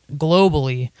that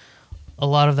globally a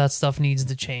lot of that stuff needs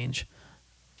to change,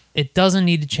 it doesn't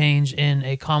need to change in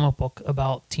a comic book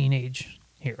about teenage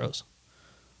heroes.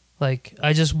 Like,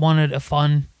 I just wanted a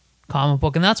fun comic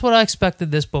book, and that's what I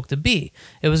expected this book to be.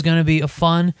 It was going to be a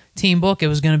fun teen book. It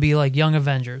was going to be like Young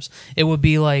Avengers. It would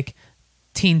be like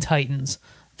Teen Titans.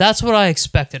 That's what I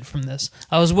expected from this.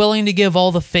 I was willing to give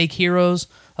all the fake heroes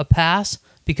a pass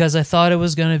because I thought it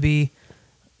was going to be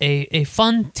a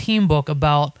fun teen book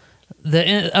about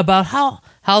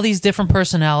how these different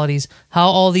personalities, how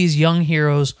all these young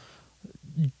heroes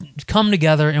come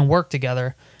together and work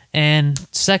together. And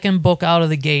second book out of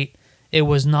the gate, it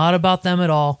was not about them at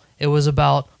all. It was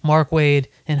about Mark Waid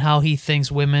and how he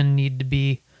thinks women need to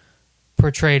be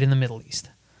portrayed in the Middle East.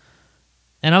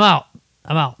 And I'm out.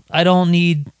 I don't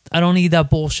need that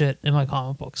bullshit in my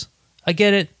comic books. I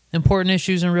get it. Important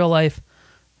issues in real life.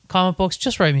 Comic books,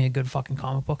 just write me a good fucking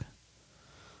comic book.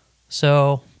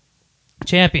 So,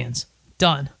 Champions,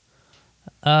 done.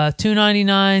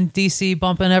 $2.99, DC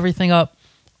bumping everything up.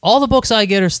 All the books I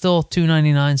get are still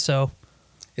 $2.99, so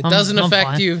It doesn't I'm affect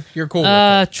fine. you. You're cool with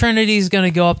it. Trinity's going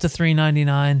to go up to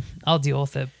 $3.99. I'll deal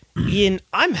with it. Ian,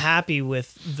 I'm happy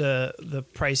with the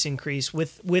price increase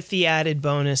with the added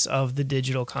bonus of the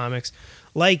digital comics.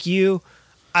 Like you,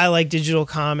 I like digital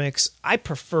comics. I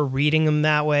prefer reading them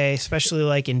that way, especially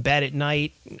like in bed at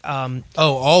night.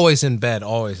 Always in bed,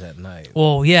 always at night.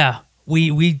 Well, yeah,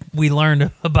 we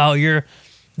learned about your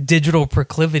digital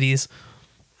proclivities.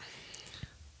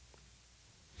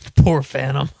 Poor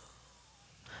Phantom.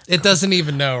 It doesn't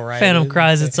even know, right? Phantom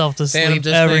cries itself to Phantom sleep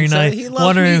just every thinks that night, he loves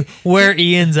wondering me. where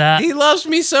Ian's at. He loves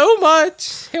me so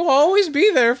much. He'll always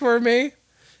be there for me.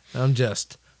 I'm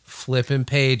just flipping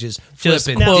pages, Just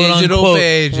flipping quote digital unquote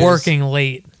pages. working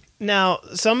late Now,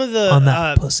 some of the on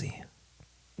that pussy.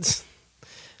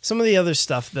 some of the other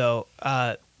stuff though,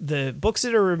 the books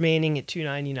that are remaining at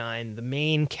 $2.99, the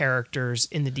main characters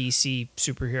in the DC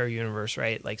superhero universe,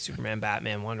 right? Like Superman,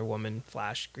 Batman, Wonder Woman,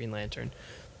 Flash, Green Lantern.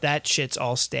 That shit's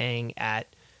all staying at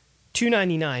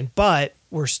 $2.99, but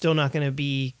we're still not going to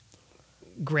be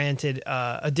granted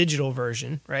a digital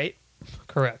version, right?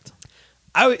 Correct.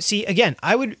 I would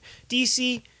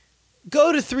DC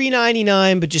go to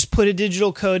 $3.99, but just put a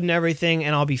digital code and everything,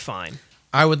 and I'll be fine.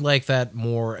 I would like that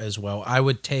more as well. I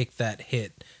would take that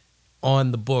hit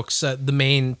on the books, the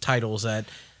main titles that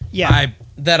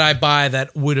that I buy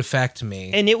that would affect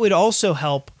me. And it would also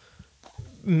help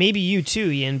maybe you too,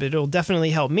 Ian, but it'll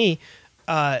definitely help me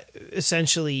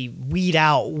essentially weed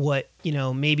out what,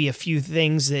 maybe a few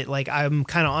things that like I'm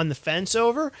kind of on the fence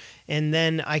over, and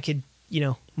then I could,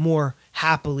 more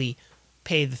happily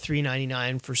pay the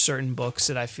 $3.99 for certain books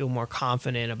that I feel more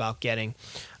confident about getting.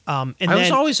 And I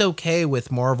was always okay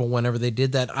with Marvel whenever they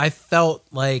did that. I felt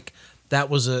like that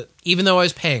was even though I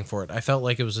was paying for it, I felt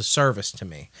like it was a service to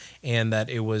me, and that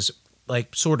it was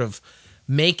like sort of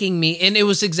making me, and it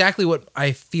was exactly what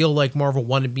I feel like Marvel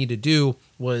wanted me to do,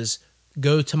 was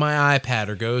go to my iPad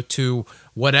or go to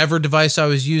whatever device I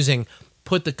was using,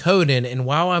 put the code in, and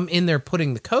while I'm in there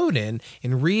putting the code in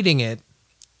and reading it,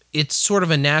 it's sort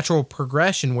of a natural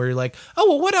progression where you're like, oh,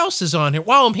 well, what else is on here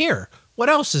while I'm here? What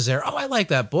else is there? Oh, I like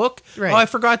that book. Right. Oh, I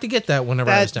forgot to get that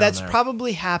whenever I was down there. That's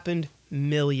probably happened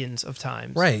millions of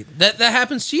times. Right. That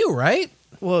happens to you, right?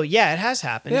 Well, yeah, it has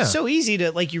happened. Yeah. It's so easy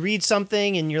to, like, you read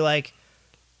something and you're like,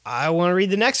 I want to read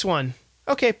the next one.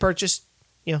 Okay, purchase,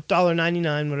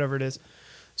 $1.99, whatever it is.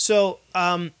 So,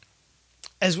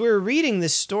 as we were reading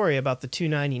this story about the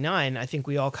 $2.99, I think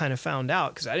we all kind of found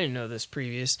out, because I didn't know this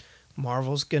previous,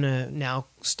 Marvel's going to now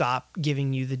stop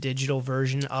giving you the digital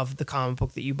version of the comic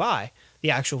book that you buy, the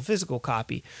actual physical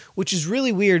copy, which is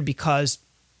really weird because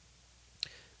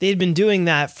they'd been doing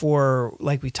that for,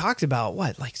 like we talked about,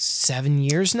 like 7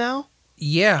 years now?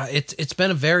 Yeah, it's been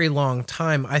a very long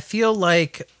time. I feel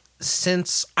like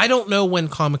since, I don't know when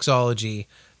Comixology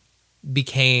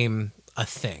became a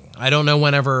thing. I don't know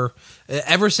ever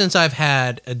since I've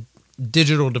had a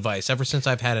digital device, ever since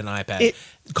I've had an iPad,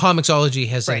 Comixology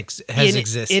has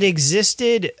existed. It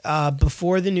existed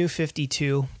before the New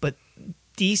 52, but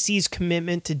DC's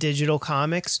commitment to digital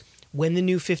comics, when the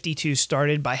New 52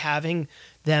 started by having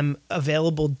them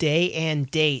available day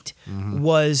and date,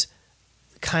 was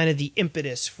kind of the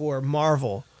impetus for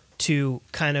Marvel to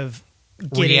kind of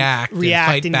react and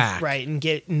fight back. Right, and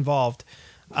get involved.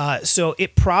 So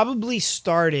it probably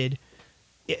started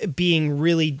being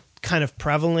really kind of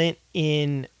prevalent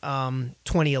in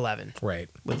 2011, right,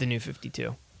 with the New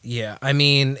 52. Yeah, I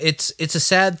mean, it's a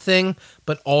sad thing,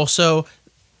 but also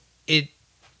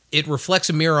it reflects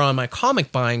a mirror on my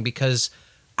comic buying, because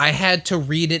I had to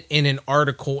read it in an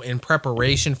article in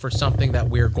preparation for something that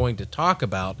we're going to talk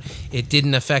about. It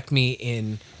didn't affect me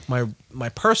in my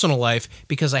personal life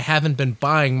because I haven't been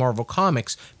buying Marvel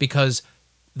comics, because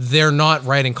they're not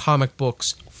writing comic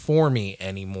books for me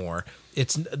anymore.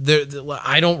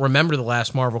 I don't remember the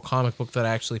last Marvel comic book that I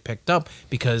actually picked up,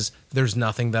 because there's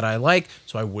nothing that I like,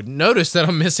 so I wouldn't notice that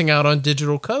I'm missing out on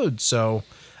digital codes. So,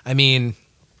 I mean,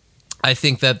 I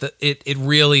think that it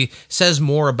really says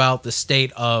more about the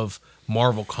state of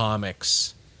Marvel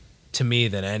Comics to me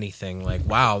than anything. Like,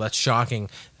 wow, that's shocking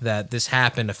that this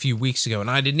happened a few weeks ago,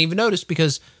 and I didn't even notice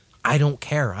because I don't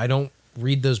care. I don't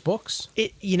read those books.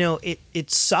 It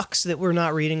sucks that we're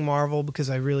not reading Marvel, because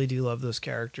I really do love those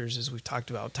characters, as we've talked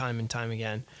about time and time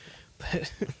again.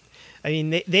 But I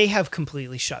mean, they have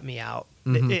completely shut me out,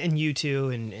 and you too,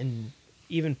 and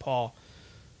even Paul.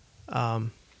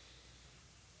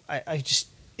 I just,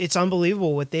 it's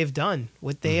unbelievable what they've done,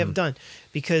 what they have done,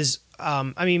 because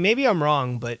I mean, maybe I'm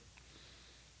wrong, but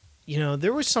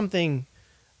there was something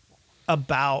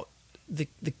about the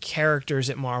characters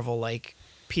at Marvel, like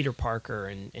Peter Parker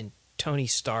and Tony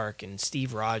Stark and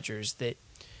Steve Rogers, that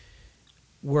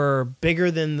were bigger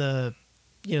than the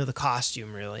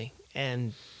costume, really.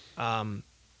 And I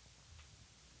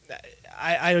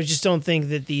just don't think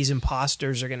that these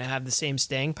imposters are going to have the same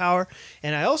staying power.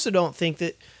 And I also don't think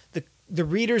that the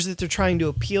readers that they're trying to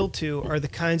appeal to are the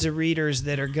kinds of readers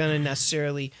that are going to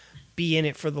necessarily be in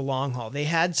it for the long haul. They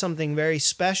had something very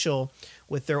special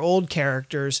with their old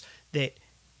characters that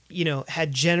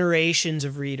had generations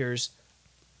of readers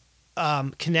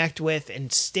connect with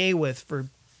and stay with for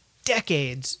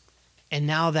decades, and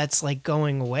now that's like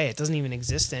going away. It doesn't even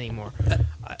exist anymore.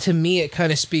 To me, it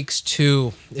kind of speaks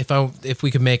to, if we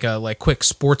could make a like quick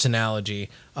sports analogy,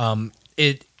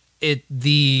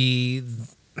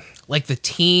 the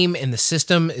team and the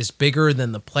system is bigger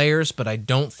than the players, but I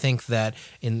don't think that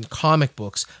in comic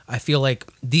books, I feel like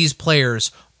these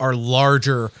players are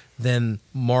larger than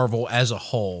Marvel as a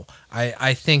whole.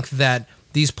 I think that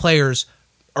these players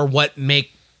are what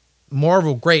make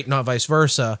Marvel great, not vice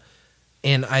versa.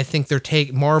 And I think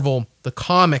Marvel, the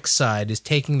comic side, is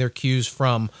taking their cues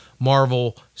from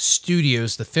Marvel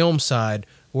Studios, the film side,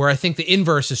 where I think the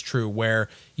inverse is true, where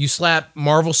you slap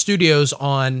Marvel Studios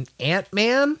on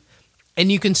Ant-Man,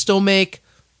 and you can still make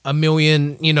 $1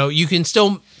 million, you can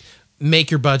still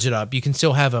make your budget up. You can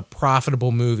still have a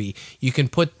profitable movie. You can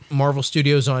put Marvel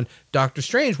Studios on Doctor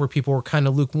Strange, where people were kind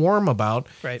of lukewarm about.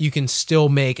 Right. You can still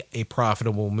make a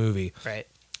profitable movie. Right.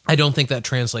 I don't think that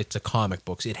translates to comic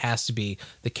books. It has to be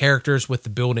the characters with the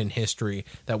built-in history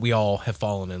that we all have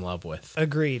fallen in love with.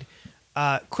 Agreed.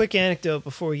 Quick anecdote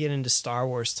before we get into Star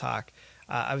Wars talk.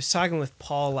 I was talking with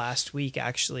Paul last week,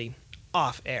 actually,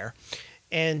 off air,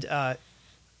 and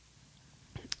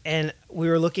we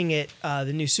were looking at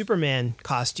the new Superman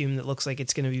costume that looks like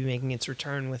it's going to be making its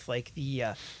return with like the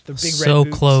big red So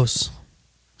boots. close.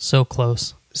 So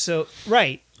close. So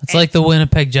right, It's like the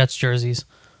Winnipeg Jets jerseys.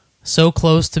 So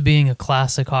close to being a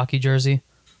classic hockey jersey,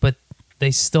 but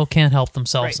they still can't help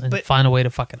themselves Right, and find a way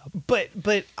to fuck it up.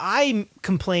 But I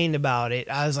complained about it.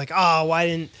 I was like, oh, why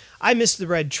didn't I miss the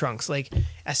red trunks? Like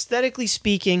aesthetically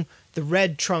speaking, the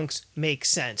red trunks make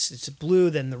sense. It's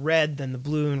blue, then the red, then the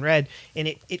blue and red, and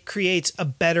it creates a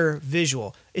better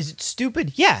visual. Is it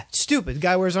stupid? Yeah, it's stupid. The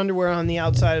guy wears underwear on the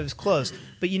outside of his clothes.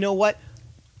 But you know what?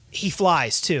 He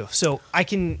flies too, so I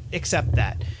can accept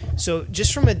that. So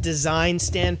just from a design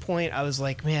standpoint, I was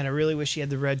like, man, I really wish he had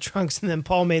the red trunks. And then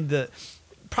Paul made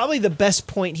probably the best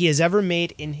point he has ever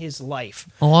made in his life.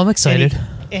 Oh, I'm excited.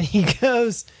 And he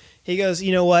goes,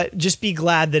 you know what? Just be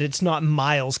glad that it's not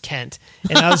Miles Kent.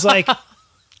 And I was like,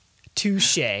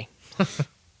 touche.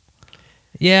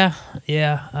 Yeah.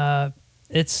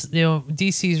 It's,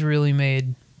 DC's really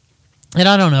made, and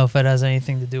I don't know if it has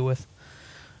anything to do with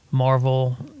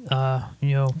Marvel,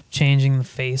 changing the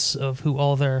face of who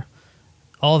all their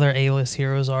A-list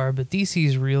heroes are, but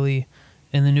DC's really,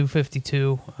 in the New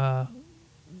 52,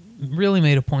 really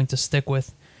made a point to stick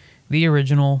with the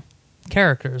original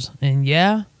characters. And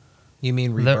yeah, You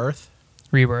mean Rebirth?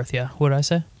 Rebirth, yeah. What did I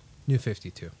say? New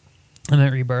 52. I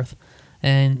meant Rebirth.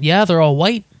 And yeah, they're all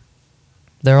white.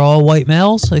 They're all white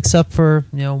males, except for,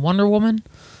 Wonder Woman.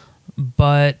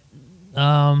 But,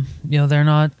 they're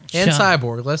not... And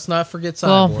Cyborg. Let's not forget Cyborg.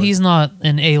 Well, he's not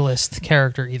an A-list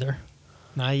character either.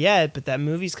 Not yet, but that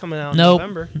movie's coming out in Nope.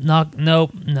 November.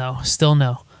 No. Still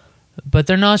no. But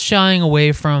they're not shying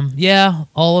away from,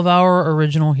 all of our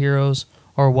original heroes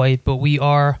are white, but we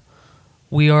are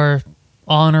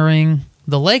honoring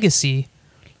the legacy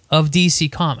of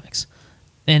DC Comics.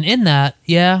 And in that,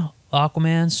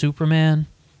 Aquaman, Superman,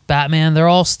 Batman, they're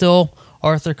all still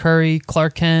Arthur Curry,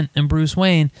 Clark Kent, and Bruce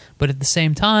Wayne, but at the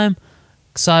same time,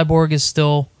 Cyborg is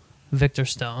still Victor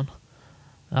Stone.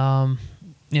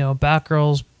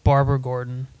 Batgirl's Barbara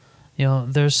Gordon.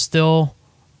 There's still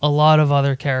a lot of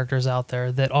other characters out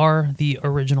there that are the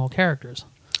original characters.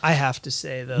 I have to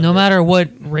say, though. No matter what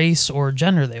race or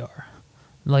gender they are.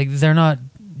 Like, they're not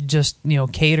just,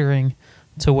 catering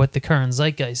to what the current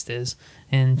zeitgeist is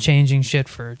and changing shit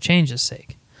for change's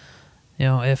sake.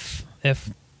 If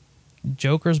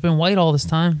Joker's been white all this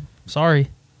time, sorry,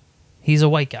 he's a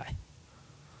white guy.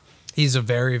 He's a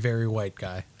very, very white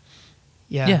guy.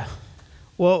 Yeah.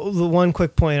 Well, the one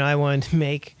quick point I wanted to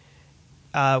make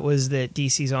was that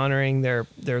DC's honoring their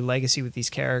legacy with these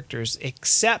characters,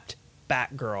 except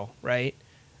Batgirl, right?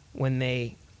 When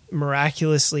they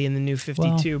miraculously in the New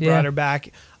 52 brought her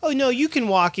back. Oh, no, you can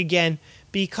walk again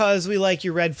because we like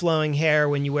your red flowing hair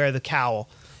when you wear the cowl.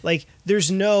 Like, there's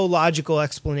no logical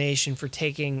explanation for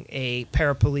taking a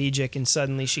paraplegic and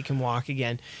suddenly she can walk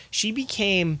again. She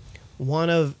became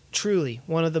truly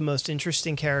one of the most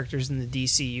interesting characters in the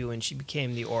DCU, and she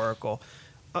became the Oracle.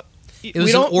 It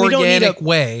was an organic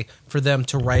way for them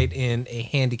to write in a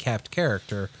handicapped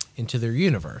character into their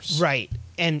universe. Right.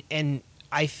 And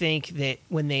I think that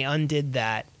when they undid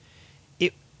that,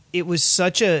 it was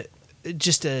such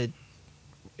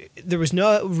there was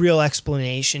no real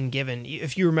explanation given.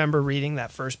 If you remember reading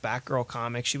that first Batgirl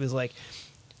comic, she was like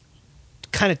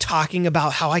kind of talking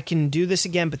about how I can do this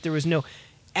again, but there was no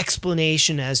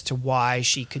explanation as to why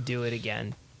she could do it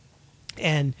again.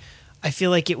 And I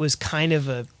feel like it was kind of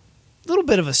a little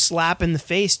bit of a slap in the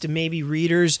face to maybe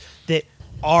readers that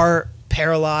are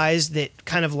paralyzed, that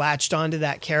kind of latched onto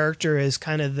that character as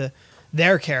kind of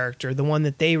their character, the one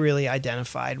that they really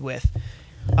identified with.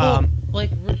 Well,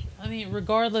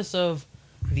 regardless of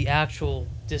the actual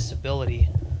disability,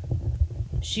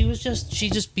 she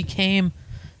just became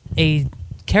a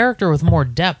character with more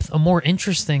depth, a more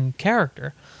interesting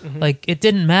character. Mm-hmm. Like, it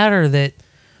didn't matter that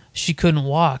she couldn't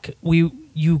walk.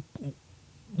 You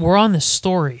were on this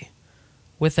story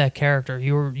with that character.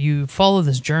 You follow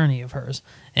this journey of hers,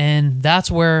 and that's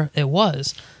where it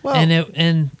was. Well,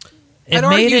 I'd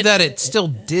argue that it still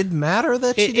did matter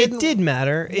that she didn't. It did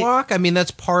matter. Walk. I mean,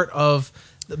 that's part of,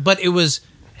 but it was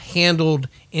handled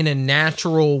in a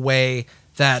natural way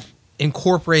that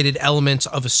incorporated elements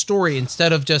of a story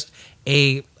instead of just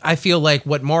I feel like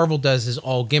what Marvel does is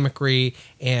all gimmickry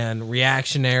and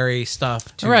reactionary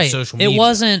stuff to social media. It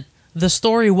wasn't, the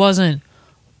story wasn't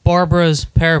Barbara's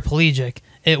paraplegic.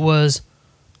 It was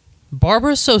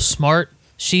Barbara's so smart,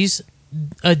 she's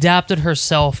adapted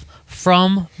herself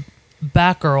from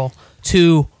Batgirl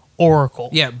to Oracle.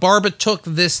 Yeah, Barbara took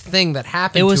this thing that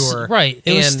happened to her. Right.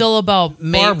 It was still about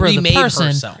Barbara the person,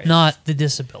 herself. not the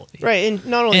disability. Right, and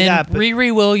not only And that, but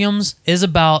Riri Williams is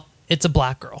about, it's a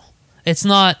black girl. It's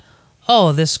not,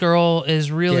 oh, this girl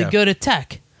is really good at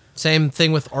tech. Same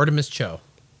thing with Artemis Cho.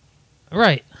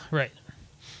 Right.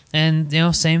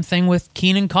 And, same thing with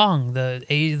Kenan Kong,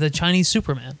 the Chinese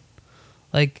Superman.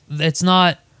 Like, it's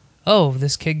not, oh,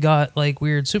 this kid got, like,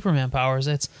 weird Superman powers.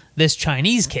 It's this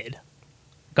Chinese kid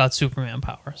got Superman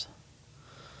powers.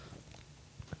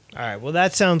 all right, well,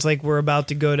 that sounds like we're about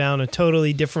to go down a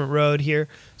totally different road here.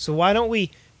 So why don't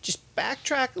we just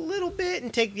backtrack a little bit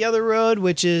and take the other road,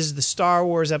 which is the Star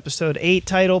Wars Episode 8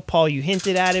 title. Paul, you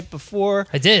hinted at it before.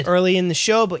 I did. Early in the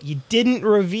show, but you didn't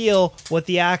reveal what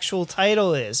the actual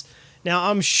title is. Now,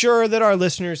 I'm sure that our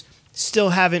listeners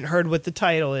still haven't heard what the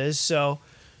title is, so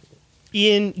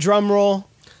Ian, drum roll.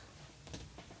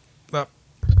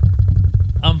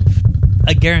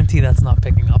 I guarantee that's not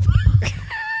picking up.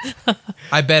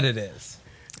 I bet it is.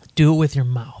 Do it with your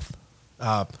mouth.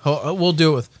 We'll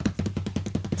do it with...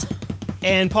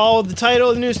 And Paul, the title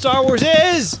of the new Star Wars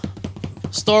is...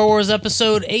 Star Wars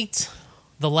Episode 8,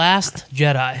 The Last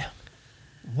Jedi.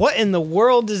 What in the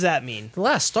world does that mean? The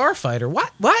Last Starfighter.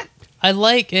 What? I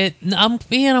like it. I'm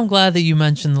glad that you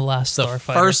mentioned The Last The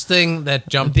Starfighter. first thing that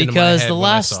jumped into my head because The when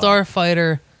I Last saw it.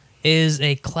 Starfighter is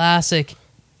a classic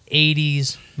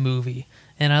 80s movie.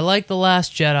 And I like The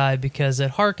Last Jedi because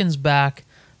it harkens back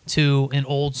to an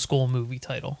old school movie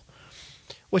title.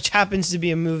 Which happens to be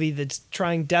a movie that's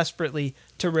trying desperately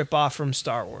to rip off from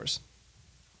Star Wars.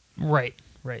 Right.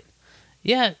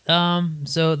 Yeah,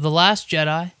 so The Last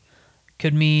Jedi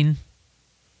could mean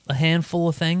a handful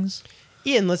of things.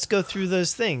 Ian, let's go through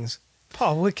those things.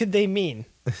 Paul, what could they mean?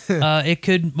 It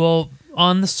could,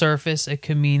 on the surface, it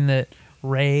could mean that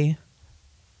Rey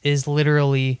is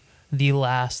literally the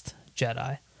last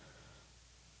Jedi.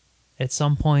 At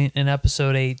some point in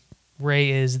Episode 8,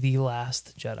 Rey is the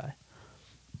last Jedi.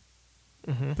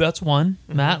 Mm-hmm. That's one.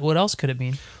 Mm-hmm. Matt, what else could it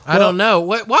mean? I don't know.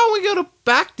 Why don't we go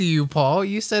back to you, Paul?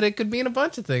 You said it could mean a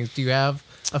bunch of things. Do you have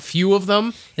a few of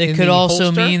them? It could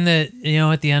also mean that,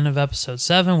 at the end of Episode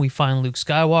 7, we find Luke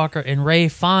Skywalker, and Rey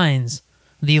finds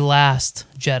the last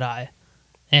Jedi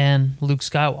and Luke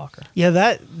Skywalker.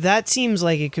 Yeah, that seems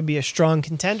like it could be a strong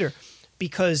contender.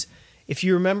 Because if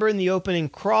you remember in the opening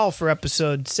crawl for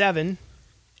Episode 7,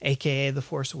 a.k.a. The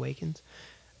Force Awakens,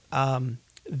 I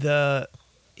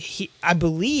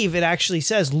believe it actually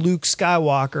says Luke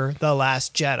Skywalker, the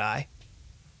last Jedi.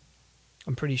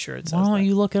 I'm pretty sure it says Why don't that.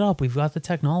 you look it up? We've got the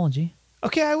technology.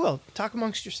 Okay, I will. Talk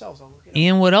amongst yourselves. I'll look it up.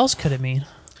 Ian, what else could it mean?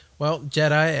 Well,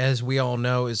 Jedi, as we all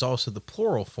know, is also the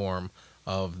plural form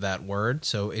of that word,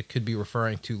 so it could be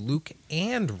referring to Luke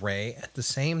and Rey at the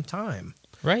same time.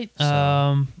 Right.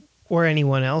 Or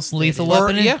anyone else. Lethal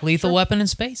weapon in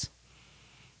space.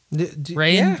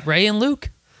 Rey and Luke.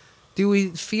 Do we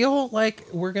feel like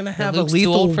we're gonna have a Luke's too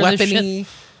lethal old for this weapony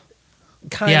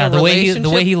kind Yeah, of the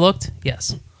relationship? way he looked.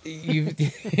 Yes. You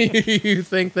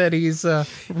think that he's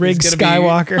Rig he's gonna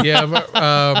Skywalker.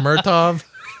 Murtaugh.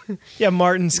 Yeah,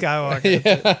 Martin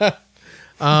Skywalker.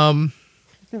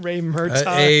 Ray Murtaugh.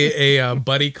 A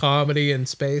buddy comedy in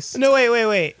space. No,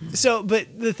 wait. So, but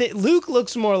Luke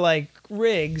looks more like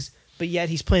Riggs, but yet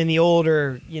he's playing the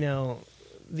older,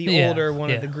 older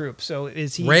one of the group. So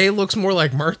is he? Rey looks more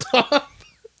like Murtaugh.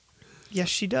 Yes,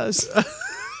 she does.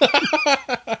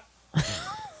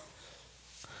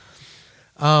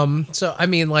 So I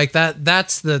mean, like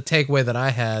that's the takeaway that I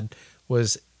had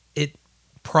was it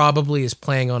probably is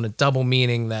playing on a double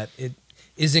meaning that it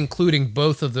is including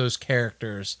both of those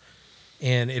characters,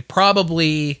 and it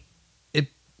probably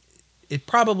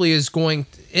is going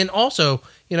to, and also,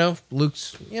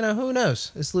 Luke's, who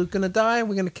knows? Is Luke going to die?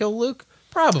 We're going to kill Luke?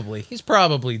 Probably. He's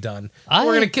probably done. We're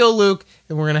going to kill Luke,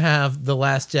 and we're going to have The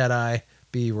Last Jedi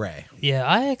be Rey. Yeah,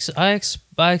 I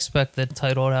expect that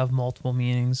title to have multiple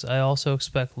meanings. I also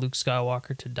expect Luke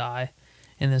Skywalker to die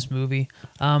in this movie.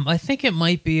 I think it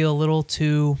might be a little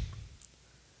too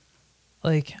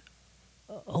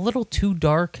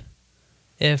dark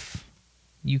if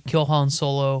you kill Han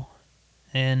Solo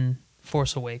in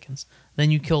Force Awakens, then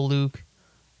you kill Luke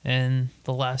in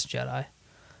The Last Jedi.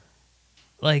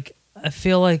 Like, I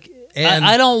feel like And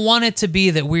I don't want it to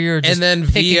be that we're just and then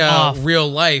picking via off real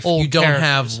life, old you don't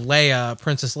characters. have Leia,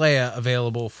 Princess Leia,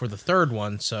 available for the third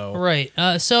one. So Right.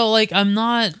 So like I'm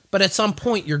not. but at some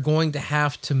point, you're going to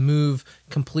have to move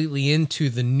completely into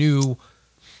the new.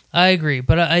 I agree,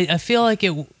 but I feel like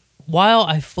it. While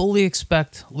I fully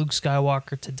expect Luke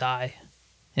Skywalker to die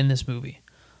in this movie,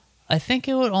 I think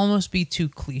it would almost be too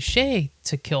cliche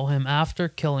to kill him after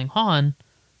killing Han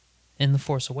in The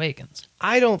Force Awakens.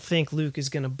 I don't think Luke is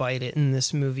going to bite it in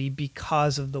this movie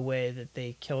because of the way that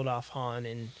they killed off Han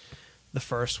in the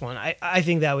first one. I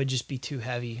think that would just be too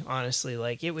heavy, honestly.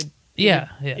 Like it would.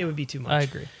 It would be too much. I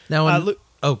agree. Now, Luke,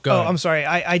 go ahead. I'm sorry.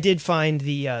 I did find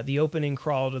the opening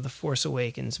crawl to The Force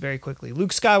Awakens very quickly.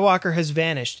 Luke Skywalker has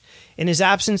vanished. In his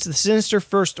absence, the sinister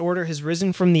First Order has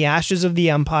risen from the ashes of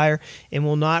the Empire and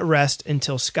will not rest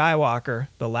until Skywalker,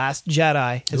 the last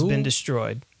Jedi, has been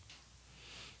destroyed.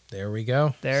 There we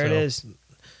go. There it So, is.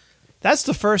 That's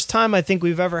the first time I think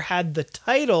we've ever had the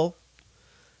title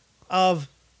of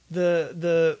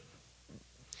the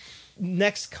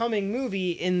next coming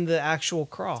movie in the actual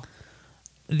crawl.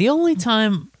 The only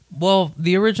time, well,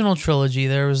 the original trilogy,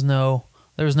 there was no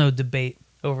debate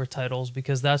over titles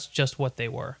because that's just what they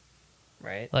were.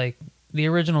 Right. Like the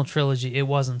original trilogy, it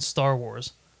wasn't Star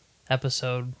Wars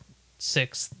Episode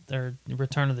 6 or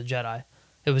Return of the Jedi.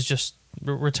 It was just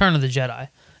Return of the Jedi.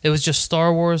 It was just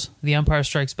Star Wars, The Empire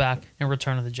Strikes Back, and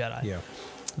Return of the Jedi. Yeah.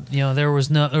 You know, there was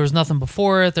nothing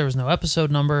before it. There was no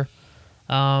episode number.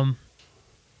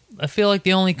 I feel like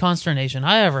the only consternation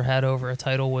I ever had over a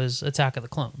title was Attack of the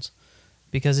Clones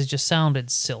because it just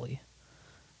sounded silly.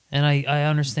 And I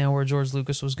understand where George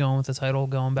Lucas was going with the title,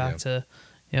 going back to,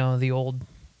 you know, the old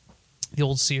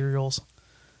serials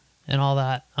and all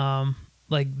that.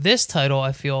 Like this title,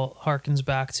 I feel harkens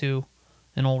back to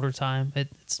an older time.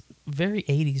 It's a very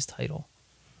 80s title,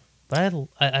 but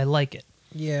I like it.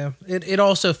 Yeah. It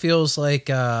also feels like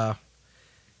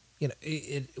you know,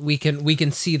 we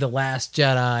can see the Last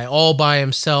Jedi all by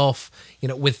himself, you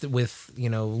know, with you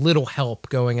know little help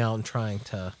going out and trying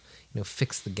to, you know,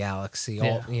 fix the galaxy.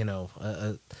 Yeah. All, you know,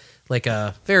 like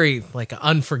a very like an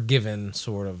Unforgiven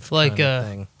sort of Like kind of a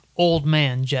thing. old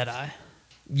man Jedi.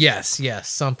 Yes,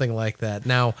 something like that.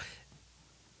 Now,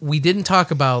 we didn't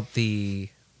talk about the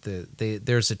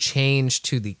there's a change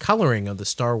to the coloring of the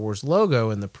Star Wars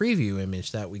logo in the preview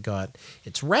image that we got.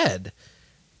 It's red.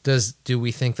 Do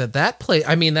we think that play?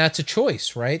 I mean, that's a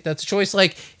choice, right? That's a choice.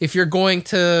 Like if you're going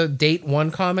to date one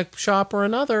comic shop or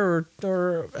another,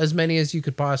 or as many as you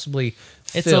could possibly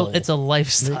fill. It's a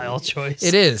lifestyle choice.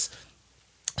 It is.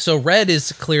 So red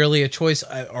is clearly a choice.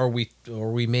 Or we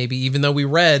maybe, even though we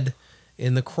read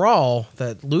in the crawl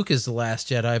that Luke is the last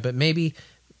Jedi, but maybe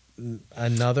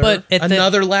another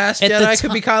Last Jedi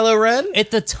could be Kylo Ren.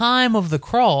 At the time of the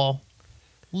crawl,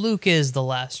 Luke is the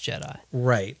last Jedi.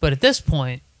 Right. But at this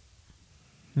point,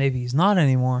 maybe he's not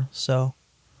anymore. So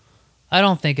I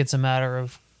don't think it's a matter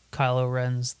of Kylo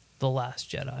Ren's the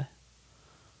last Jedi.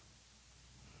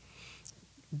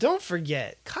 Don't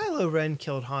forget, Kylo Ren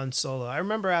killed Han Solo. I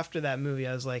remember after that movie,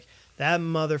 I was like, that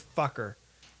motherfucker.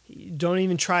 Don't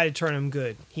even try to turn him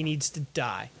good. He needs to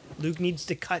die. Luke needs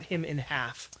to cut him in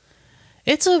half.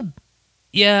 It's a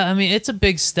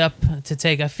big step to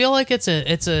take. I feel like it's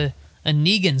a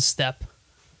Negan step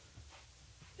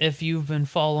if you've been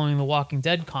following the Walking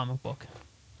Dead comic book.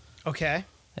 Okay.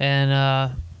 And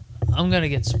I'm going to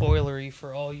get spoilery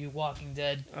for all you Walking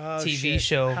Dead TV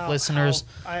show listeners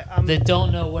that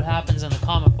don't know what happens in the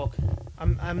comic book.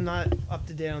 I'm not up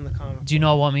to date on the comic. Do you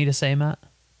not want me to say, Matt?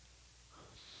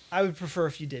 I would prefer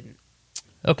if you didn't.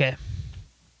 Okay.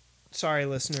 Sorry,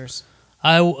 listeners.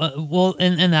 Well,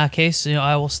 in that case, you know,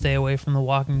 I will stay away from the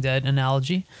Walking Dead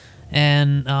analogy,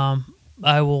 and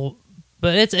I will.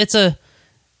 But it's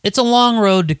a long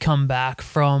road to come back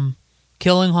from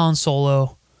killing Han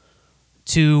Solo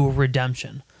to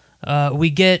redemption. We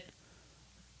get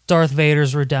Darth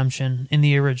Vader's redemption in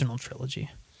the original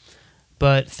trilogy,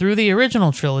 but through the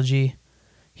original trilogy,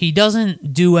 he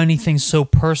doesn't do anything so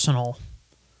personal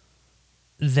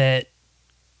that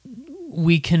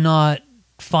we cannot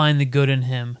find the good in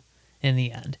him in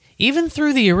the end. Even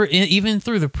through the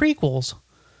prequels,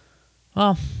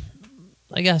 well,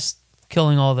 I guess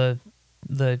killing all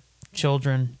the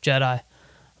children Jedi,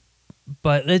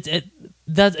 but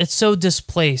it's so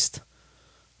displaced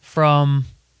from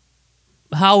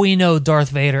how we know Darth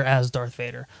Vader as Darth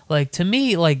Vader. Like to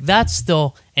me, like that's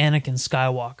still Anakin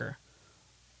Skywalker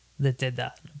that did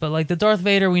that. But like the Darth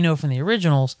Vader we know from the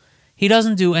originals, he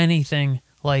doesn't do anything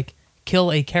like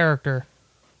kill a character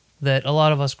that a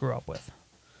lot of us grew up with.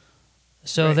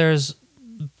 So right.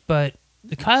 but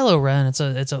the Kylo Ren, it's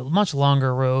a much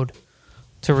longer road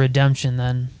to redemption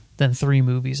than 3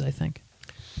 movies, I think.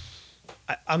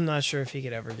 I'm not sure if he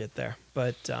could ever get there,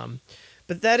 but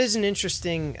that is an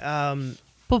interesting.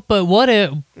 But what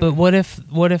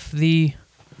if the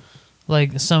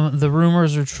like some the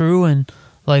rumors are true and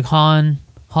like Han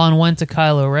went to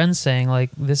Kylo Ren saying like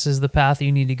this is the path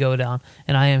you need to go down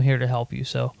and I am here to help you,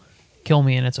 so kill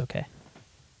me and it's okay.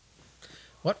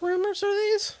 What rumors are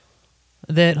these?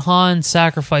 That Han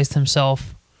sacrificed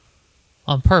himself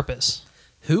on purpose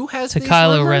Who has to these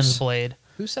Kylo rumors? Ren's blade.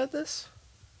 Who said this?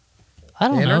 I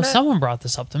don't The know. internet? Someone brought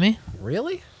this up to me.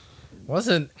 Really?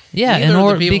 Wasn't Yeah, either in of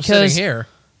order the people because sitting here.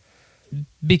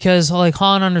 because like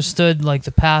Han understood like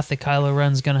the path that Kylo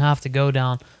Ren's gonna have to go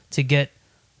down to get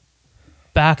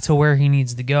back to where he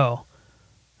needs to go.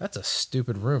 That's a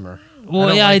stupid rumor. Well,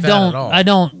 don't yeah, like that at all. I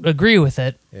don't agree with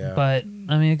it. Yeah. But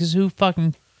I mean, because who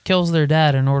fucking kills their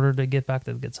dad in order to get back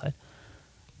to the good side?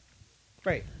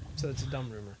 Right. So it's a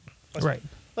dumb rumor. Right.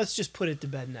 Let's just put it to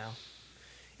bed now.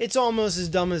 It's almost as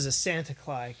dumb as a Santa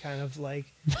Claus kind of like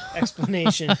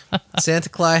explanation. Santa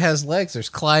Claus has legs. There's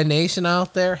Cly Nation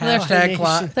out there. Hashtag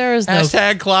Cly. There is no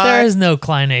Hashtag Cly. There is no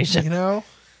Clination. You know?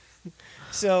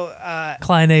 So,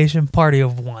 Clination, party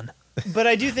of one. but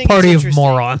I do think Party it's of interesting.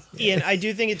 moron. Ian, I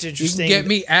do think it's You can interesting. get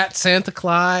me at Santa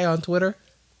Claus on Twitter.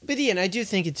 But Ian, I do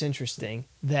think it's interesting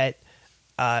that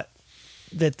that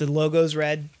the logo's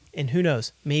red, and who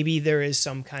knows, maybe there is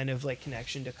some kind of like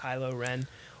connection to Kylo Ren,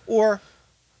 or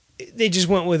they just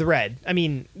went with red. I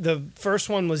mean, the first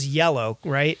one was yellow,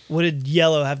 right? What did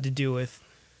yellow have to do with?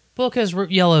 Well, because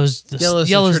yellow's the Yellow's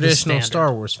yellow's the traditional the standard.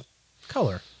 Star Wars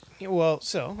color. Well,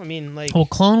 so I mean, like, Well,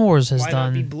 Clone Wars has why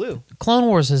not be done blue? Clone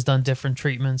Wars has done different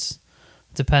treatments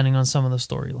depending on some of the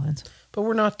storylines. But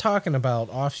we're not talking about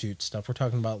offshoot stuff. We're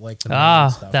talking about like the main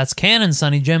stuff. That's canon,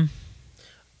 Sonny Jim.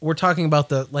 We're talking about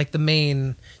the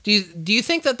main. Do you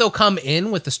think that they'll come in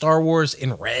with the Star Wars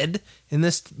in red in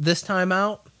this time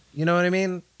out? You know what I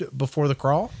mean? Before the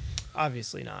crawl.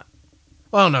 Obviously not.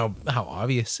 Well, I don't know how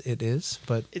obvious it is,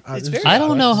 but It's very I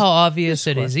don't know obvious. how obvious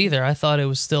it is question. either. I thought it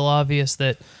was still obvious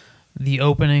that the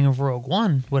opening of Rogue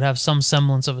One would have some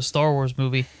semblance of a Star Wars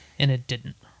movie, and it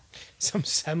didn't. Some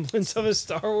semblance of a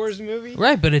Star Wars movie.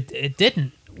 Right, but it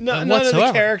didn't. No, none whatsoever. of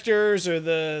the characters or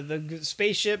the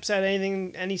spaceships had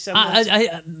any semblance.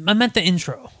 I meant the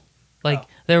intro. Like Oh.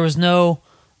 there was no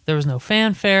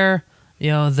fanfare.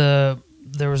 You know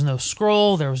there was no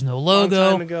scroll. There was no Long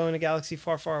logo. time ago in a galaxy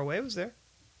far, far away, was there?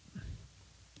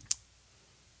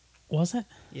 Was it?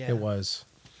 Yeah, it was.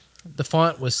 The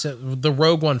font was the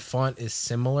Rogue One font is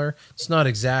similar. It's not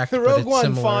exact. The but Rogue it's One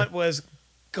similar. font was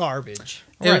garbage.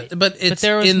 Right. But it's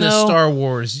there was in the no- Star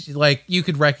Wars. Like you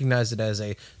could recognize it as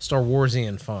a Star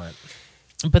Warsian font.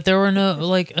 But there were no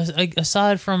like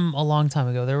aside from a long time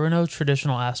ago, there were no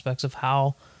traditional aspects of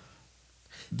how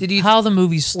the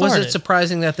movies started. Was it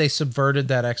surprising that they subverted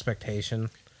that expectation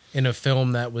in a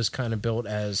film that was kind of built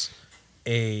as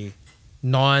a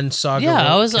non-saga?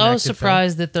 Yeah, I was connected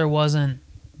surprised that there wasn't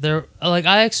there. Like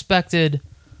I expected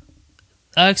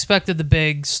the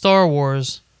big Star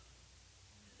Wars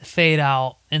fade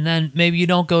out, and then maybe you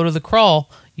don't go to the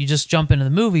crawl, you just jump into the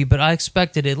movie. But I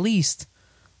expected at least,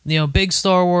 big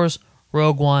Star Wars,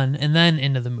 Rogue One, and then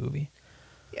into the movie.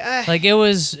 Yeah, Like it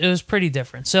was pretty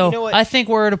different. So You know what? I think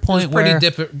we're at a point It was pretty where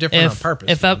different on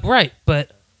purpose. right,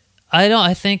 but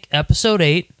I think Episode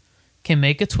 8 can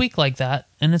make a tweak like that,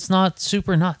 and it's not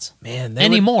super nuts Man, they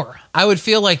anymore. I would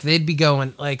feel like they'd be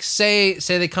going like say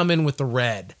they come in with the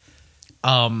red,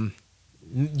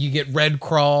 you get red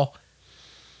crawl.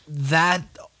 That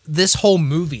this whole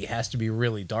movie has to be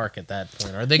really dark at that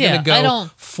point. Are they Yeah, going I to don't-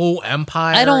 go full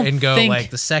Empire I don't and go think- like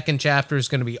the second chapter is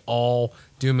going to be all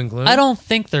doom and gloom? I don't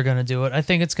think they're going to do it. I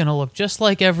think it's going to look just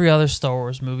like every other Star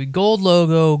Wars movie. Gold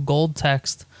logo, gold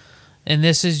text, and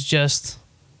this is just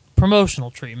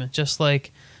promotional treatment. Just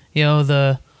like,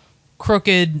 the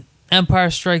crooked Empire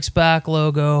Strikes Back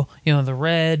logo, the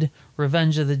red Return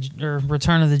of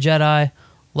the Jedi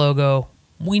logo.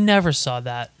 We never saw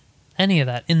any of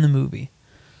that in the movie.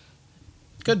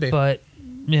 Could be. But,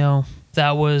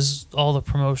 that was all the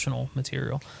promotional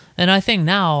material. And I think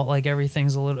now, like,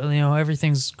 everything's a little,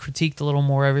 everything's critiqued a little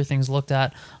more. Everything's looked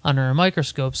at under a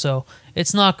microscope. So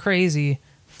it's not crazy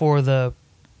for the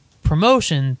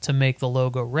promotion to make the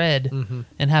logo red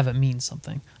and have it mean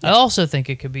something. I also think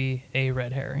it could be a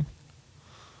red herring.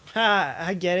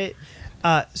 I get it.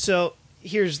 So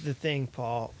here's the thing,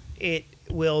 Paul. It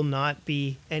will not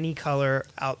be any color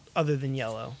out other than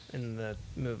yellow in the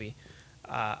movie.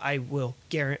 I will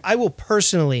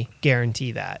personally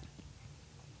guarantee that.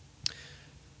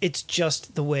 it's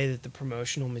just the way that the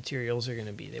promotional materials are going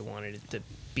to be. They wanted it to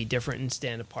be different and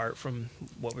stand apart from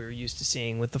what we were used to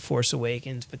seeing with The Force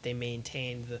Awakens, but they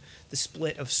maintained the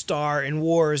split of Star and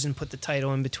Wars and put the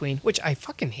title in between, which I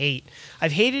fucking hate.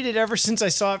 I've hated it ever since I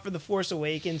saw it for The Force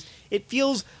Awakens. It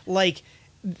feels like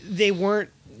they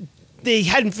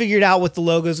hadn't figured out what the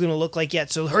logo is going to look like yet,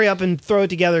 so hurry up and throw it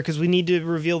together because we need to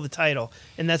reveal the title.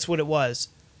 And that's what it was.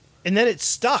 And then it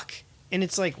stuck. And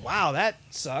it's like, wow, that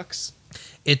sucks.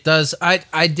 It does.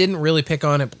 I didn't really pick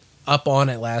up on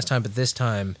it last time, but this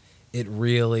time it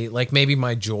really, like, maybe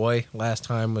my joy last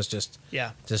time was just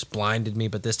blinded me,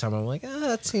 but this time I'm like,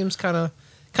 that seems kind of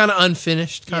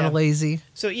unfinished, kind of lazy.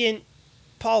 So Ian,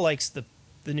 Paul likes the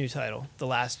new title, The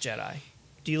Last Jedi.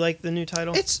 Do you like the new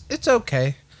title? It's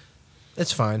okay.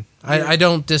 It's fine. I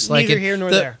don't dislike neither it. Here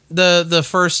nor there. The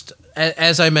first,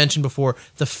 as I mentioned before,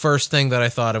 the first thing that I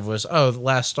thought of was, The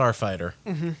Last Starfighter.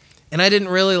 Mm-hmm. And I didn't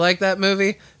really like that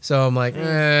movie, so I'm like,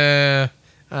 I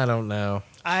don't know.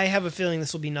 I have a feeling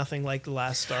this will be nothing like The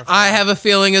Last Starfighter. I have a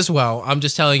feeling as well. I'm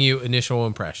just telling you initial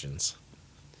impressions.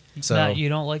 So Matt, you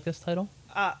don't like this title?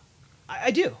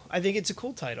 I do. I think it's a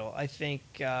cool title. I think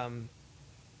I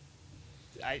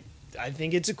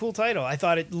think it's a cool title. I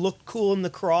thought it looked cool in the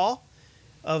crawl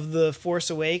of The Force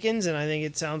Awakens, and I think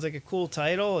it sounds like a cool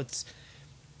title.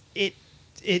 It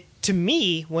to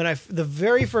me, the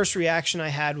very first reaction I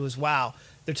had was, wow,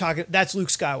 they're talking, that's Luke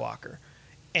Skywalker.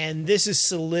 And this is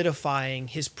solidifying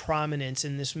his prominence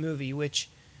in this movie, which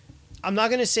I'm not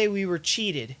going to say we were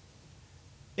cheated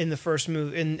in the first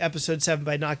movie, in episode 7,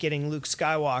 by not getting Luke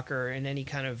Skywalker in any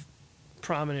kind of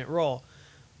prominent role.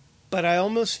 But I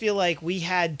almost feel like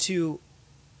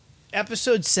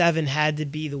episode 7 had to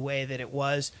be the way that it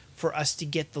was for us to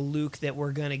get the Luke that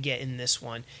we're going to get in this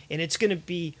one. And it's going to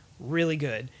be really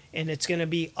good, and it's going to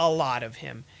be a lot of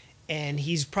him, and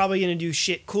he's probably going to do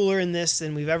shit cooler in this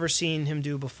than we've ever seen him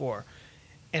do before,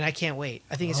 and I can't wait.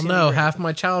 I think it's gonna be great. Half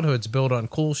my childhood's built on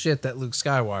cool shit that Luke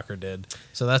Skywalker did,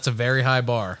 so that's a very high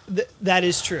bar. That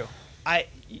is true.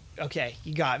 Okay,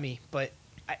 you got me, but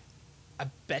I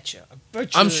bet you.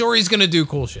 I'm sure he's going to do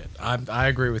cool shit. I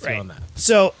agree with you on that.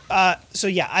 So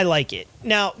yeah, I like it.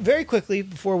 Now, very quickly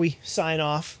before we sign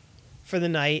off for the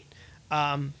night,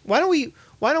 why don't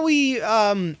we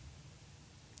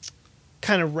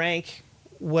kind of rank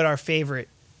what our favorite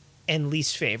and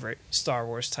least favorite Star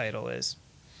Wars title is?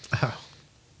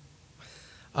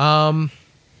 I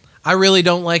really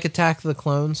don't like Attack of the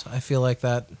Clones. I feel like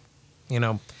that,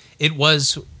 it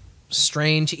was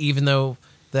strange, even though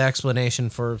the explanation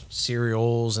for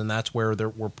serials, and that's where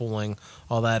we're pulling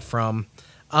all that from.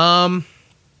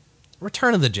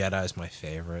 Return of the Jedi is my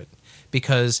favorite.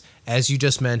 Because, as you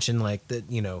just mentioned, like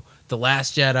The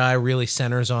Last Jedi really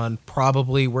centers on,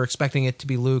 probably we're expecting it to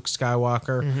be Luke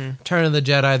Skywalker. Mm-hmm. Return of the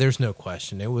Jedi, there's no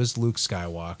question, it was Luke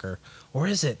Skywalker. Or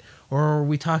is it? Or are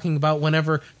we talking about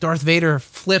whenever Darth Vader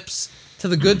flips to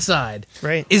the good side?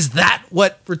 Right. Is that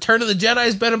what Return of the Jedi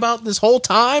has been about this whole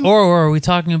time? Or are we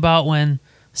talking about when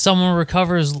someone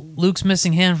recovers Luke's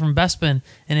missing hand from Bespin,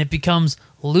 and it becomes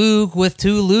Luke with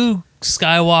 2 Luke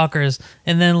Skywalkers,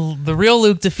 and then the real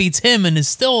Luke defeats him and is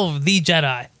still the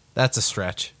Jedi? That's a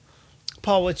stretch.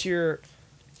 Paul, what's your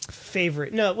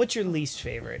favorite? No, what's your least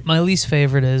favorite? My least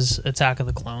favorite is Attack of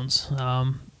the Clones.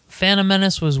 Phantom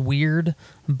Menace was weird,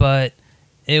 but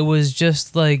it was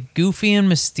just like goofy and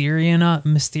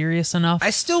mysterious enough. I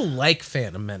still like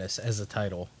Phantom Menace as a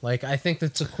title. Like, I think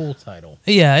that's a cool title.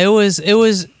 Yeah, it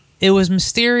was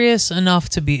mysterious enough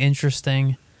to be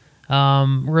interesting.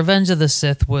 Revenge of the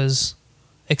Sith was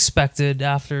expected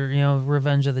after,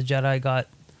 Revenge of the Jedi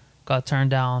got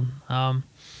turned down.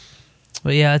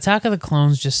 But yeah, Attack of the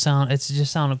Clones just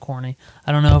sounded corny.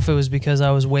 I don't know if it was because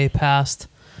I was way past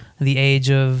the age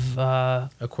of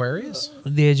Aquarius?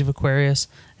 The age of Aquarius,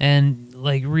 and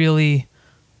like really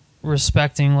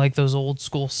respecting like those old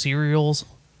school serials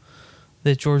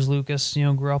that George Lucas,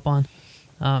 grew up on.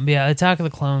 Yeah, Attack of the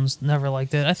Clones, never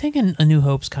liked it. I think A New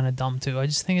Hope's kind of dumb too. I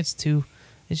just think it's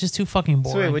just too fucking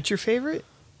boring. So wait, what's your favorite?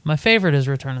 My favorite is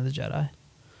Return of the Jedi.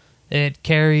 It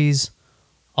carries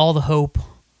all the hope,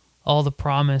 all the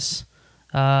promise,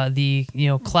 the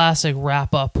classic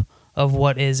wrap up of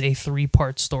what is a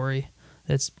 3-part story.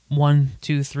 It's 1,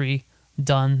 2, 3,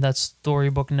 done. That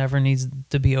storybook never needs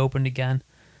to be opened again.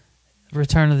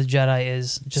 Return of the Jedi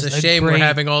is just it's a shame we're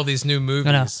having all these new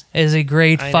movies. It is a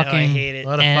great I hate it.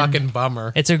 What a fucking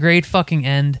bummer. It's a great fucking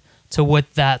end to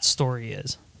what that story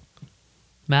is.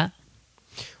 Matt?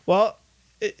 Well,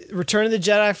 Return of the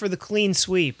Jedi for the clean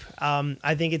sweep.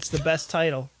 I think it's the best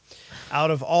title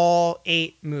out of all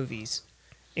 8 movies,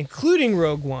 including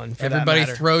Rogue One. Everybody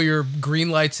throw your green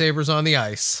lightsabers on the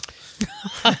ice.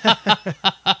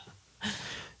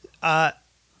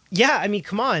 Yeah, I mean,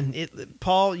 come on.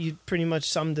 Paul, you pretty much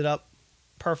summed it up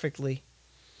perfectly.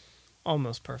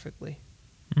 Almost perfectly.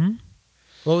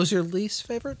 What was your least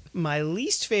favorite? My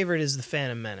least favorite is The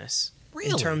Phantom Menace.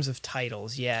 Really? In terms of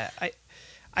titles, yeah.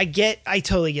 I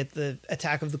totally get the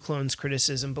Attack of the Clones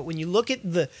criticism, but when you look at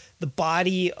the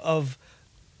body of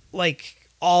like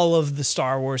all of the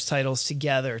Star Wars titles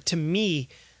together, to me,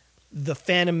 The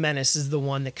Phantom Menace is the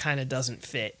one that kind of doesn't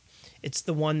fit. It's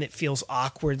the one that feels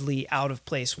awkwardly out of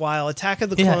place. While Attack of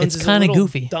the Clones is kinda a little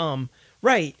goofy. dumb,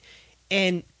 right?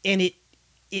 And it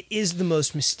is the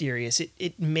most mysterious.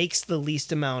 It makes the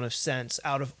least amount of sense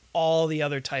out of all the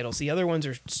other titles. The other ones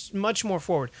are much more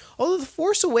forward. Although The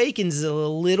Force Awakens is a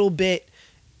little bit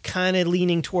kind of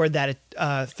leaning toward that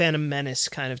Phantom Menace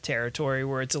kind of territory,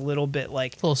 where it's a little bit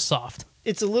like A little soft.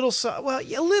 it's a little well,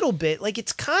 yeah, a little bit like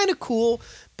it's kind of cool,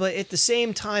 but at the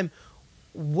same time,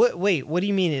 what do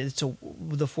you mean it's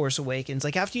The Force Awakens?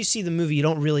 Like, after you see the movie, you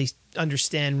don't really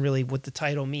understand really what the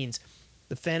title means.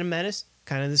 The Phantom Menace,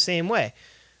 kind of the same way.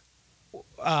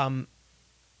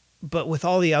 But with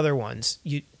all the other ones,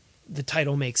 the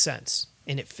title makes sense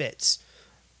and it fits.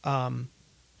 And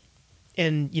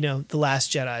you know, The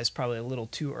Last Jedi is probably a little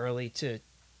too early to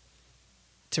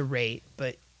rate,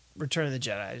 but Return of the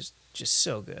Jedi is just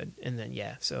so good. And then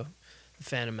so The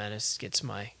Phantom Menace gets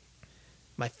my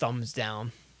thumbs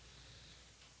down.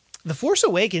 The Force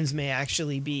Awakens may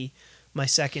actually be my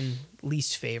second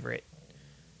least favorite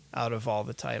out of all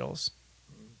the titles.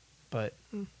 But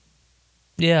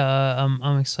Yeah,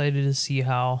 I'm excited to see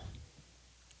how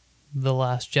The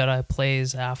Last Jedi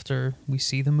plays after we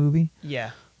see the movie.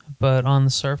 yeah, But on the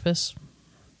surface,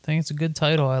 I think it's a good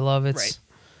title. I love it. Right.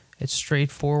 It's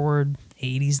straightforward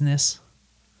 80s-ness.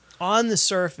 on the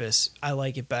surface, I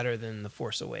like it better than The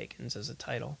Force Awakens as a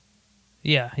title.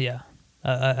 Yeah.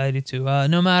 I do too.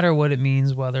 No matter what it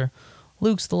means, whether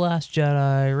Luke's the Last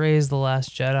Jedi, Rey's the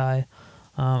Last Jedi,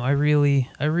 I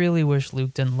really wish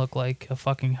Luke didn't look like a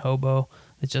fucking hobo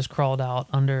that just crawled out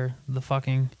under the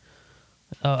fucking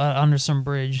under some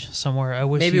bridge somewhere. I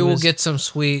wish Maybe we'll get some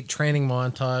sweet training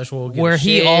montage. We'll get where a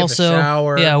he shave, also a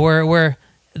shower. where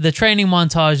the training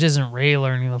montage isn't Rey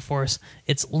learning the Force.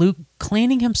 It's Luke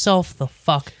cleaning himself the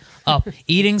fuck up,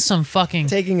 eating some fucking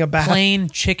Taking a bath. plain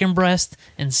chicken breast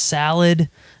and salad,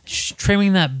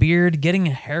 trimming that beard, getting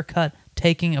a haircut,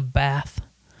 taking a bath,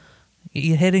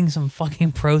 hitting some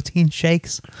fucking protein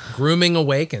shakes. Grooming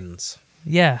awakens.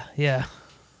 Yeah.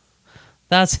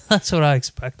 That's what I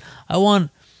expect. I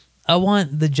want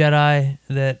the Jedi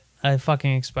that I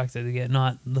fucking expected to get,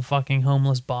 not the fucking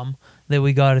homeless bum that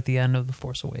we got at the end of The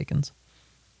Force Awakens.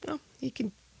 Well, he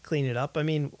can clean it up. I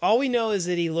mean, all we know is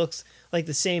that he looks like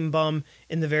the same bum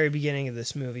in the very beginning of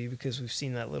this movie because we've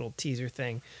seen that little teaser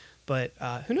thing. But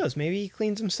who knows? Maybe he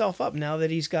cleans himself up now that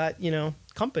he's got,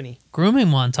 company. Grooming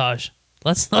montage.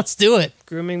 Let's do it.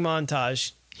 Grooming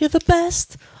montage. You're the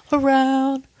best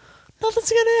around.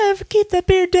 Nothing's gonna ever keep that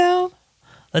beard down.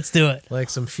 Let's do it. Like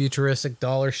some futuristic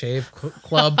Dollar Shave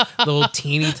Club, little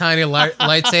teeny tiny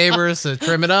lightsabers to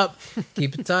trim it up,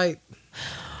 keep it tight.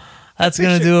 That's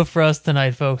gonna do it for us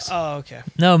tonight, folks. Oh, okay.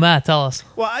 No, Matt, tell us.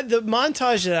 Well, the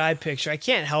montage that I picture, I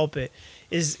can't help it,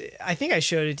 is I think I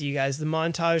showed it to you guys, the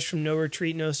montage from No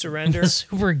Retreat, No Surrender. The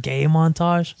super gay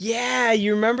montage. Yeah,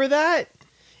 you remember that?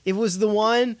 It was the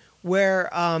one where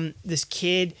this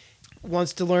kid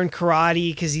wants to learn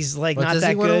karate because he's like What not does that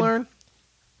he want good. to learn?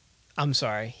 I'm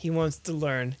sorry. He wants to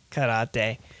learn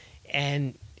karate.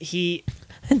 And he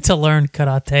And to learn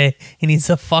karate, he needs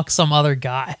to fuck some other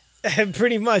guy.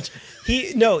 pretty much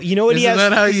you know what he Isn't has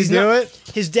that how you he's do not- it?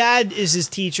 His dad is his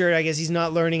teacher. I guess he's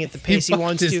not learning at the pace he fucked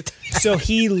wants his to. So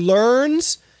he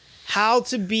learns how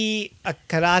to be a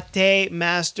karate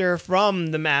master from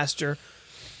the master,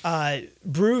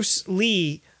 Bruce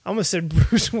Lee. I almost said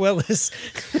Bruce Willis.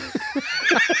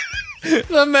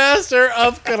 The master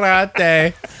of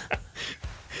karate.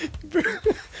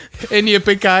 In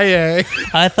Yippee-ki-yay.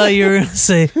 I thought you were gonna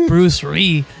say Bruce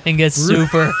Lee and get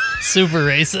super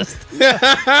racist.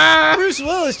 Bruce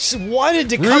Willis just wanted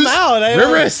to come out. I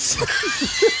don't- Riris.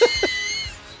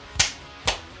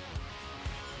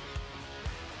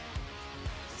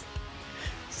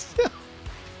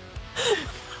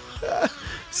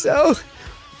 So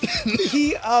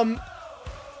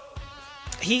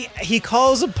he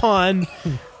calls upon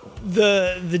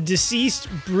the deceased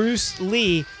Bruce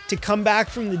Lee to come back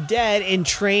from the dead and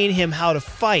train him how to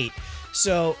fight.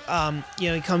 So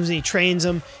he comes and he trains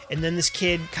him, and then this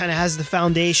kid kind of has the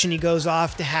foundation. He goes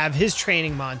off to have his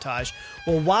training montage.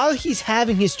 Well, while he's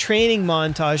having his training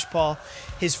montage, Paul,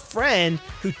 his friend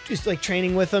who is like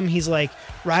training with him, he's like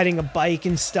riding a bike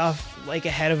and stuff. like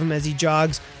ahead of him as he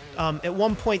jogs. At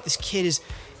one point, this kid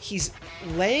he's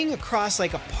laying across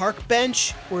like a park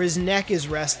bench where his neck is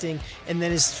resting, and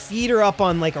then his feet are up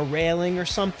on like a railing or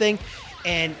something,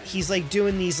 and he's like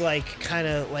doing these like kind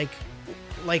of like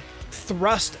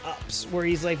thrust ups where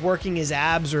he's like working his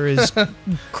abs or his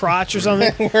crotch or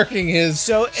something. Working his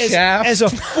shaft. As a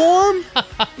form,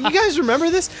 you guys remember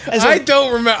this? I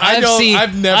don't remember.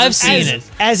 I've never seen it.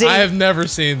 I have never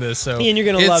seen this. So Ian, you're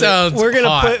gonna love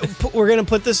it. We're gonna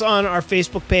put this on our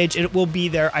Facebook page, and it will be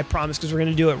there. I promise, because we're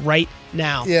gonna do it right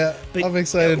now. Yeah, but I'm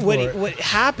excited for it. What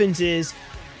happens is,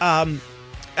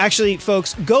 actually,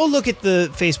 folks, go look at the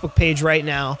Facebook page right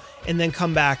now, and then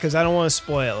come back because I don't want to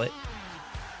spoil it.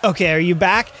 Okay, are you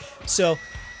back? So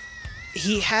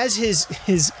he has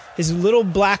his little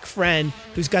black friend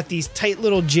who's got these tight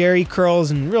little Jerry curls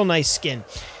and real nice skin,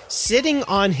 sitting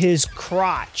on his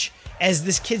crotch as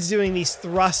this kid's doing these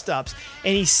thrust ups,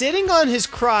 and he's sitting on his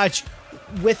crotch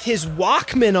with his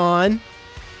Walkman on,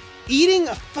 eating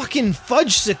a fucking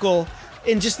fudgesicle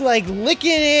and just like licking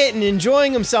it and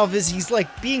enjoying himself as he's like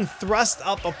being thrust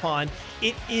up upon.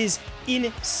 It is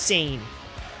insane.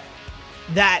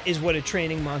 That is what a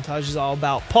training montage is all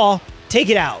about. Paul, take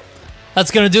it out.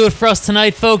 That's going to do it for us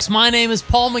tonight, folks. My name is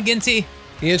Paul McGinty.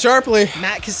 Ian Sharpley.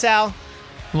 Matt Casal.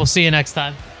 We'll see you next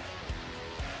time.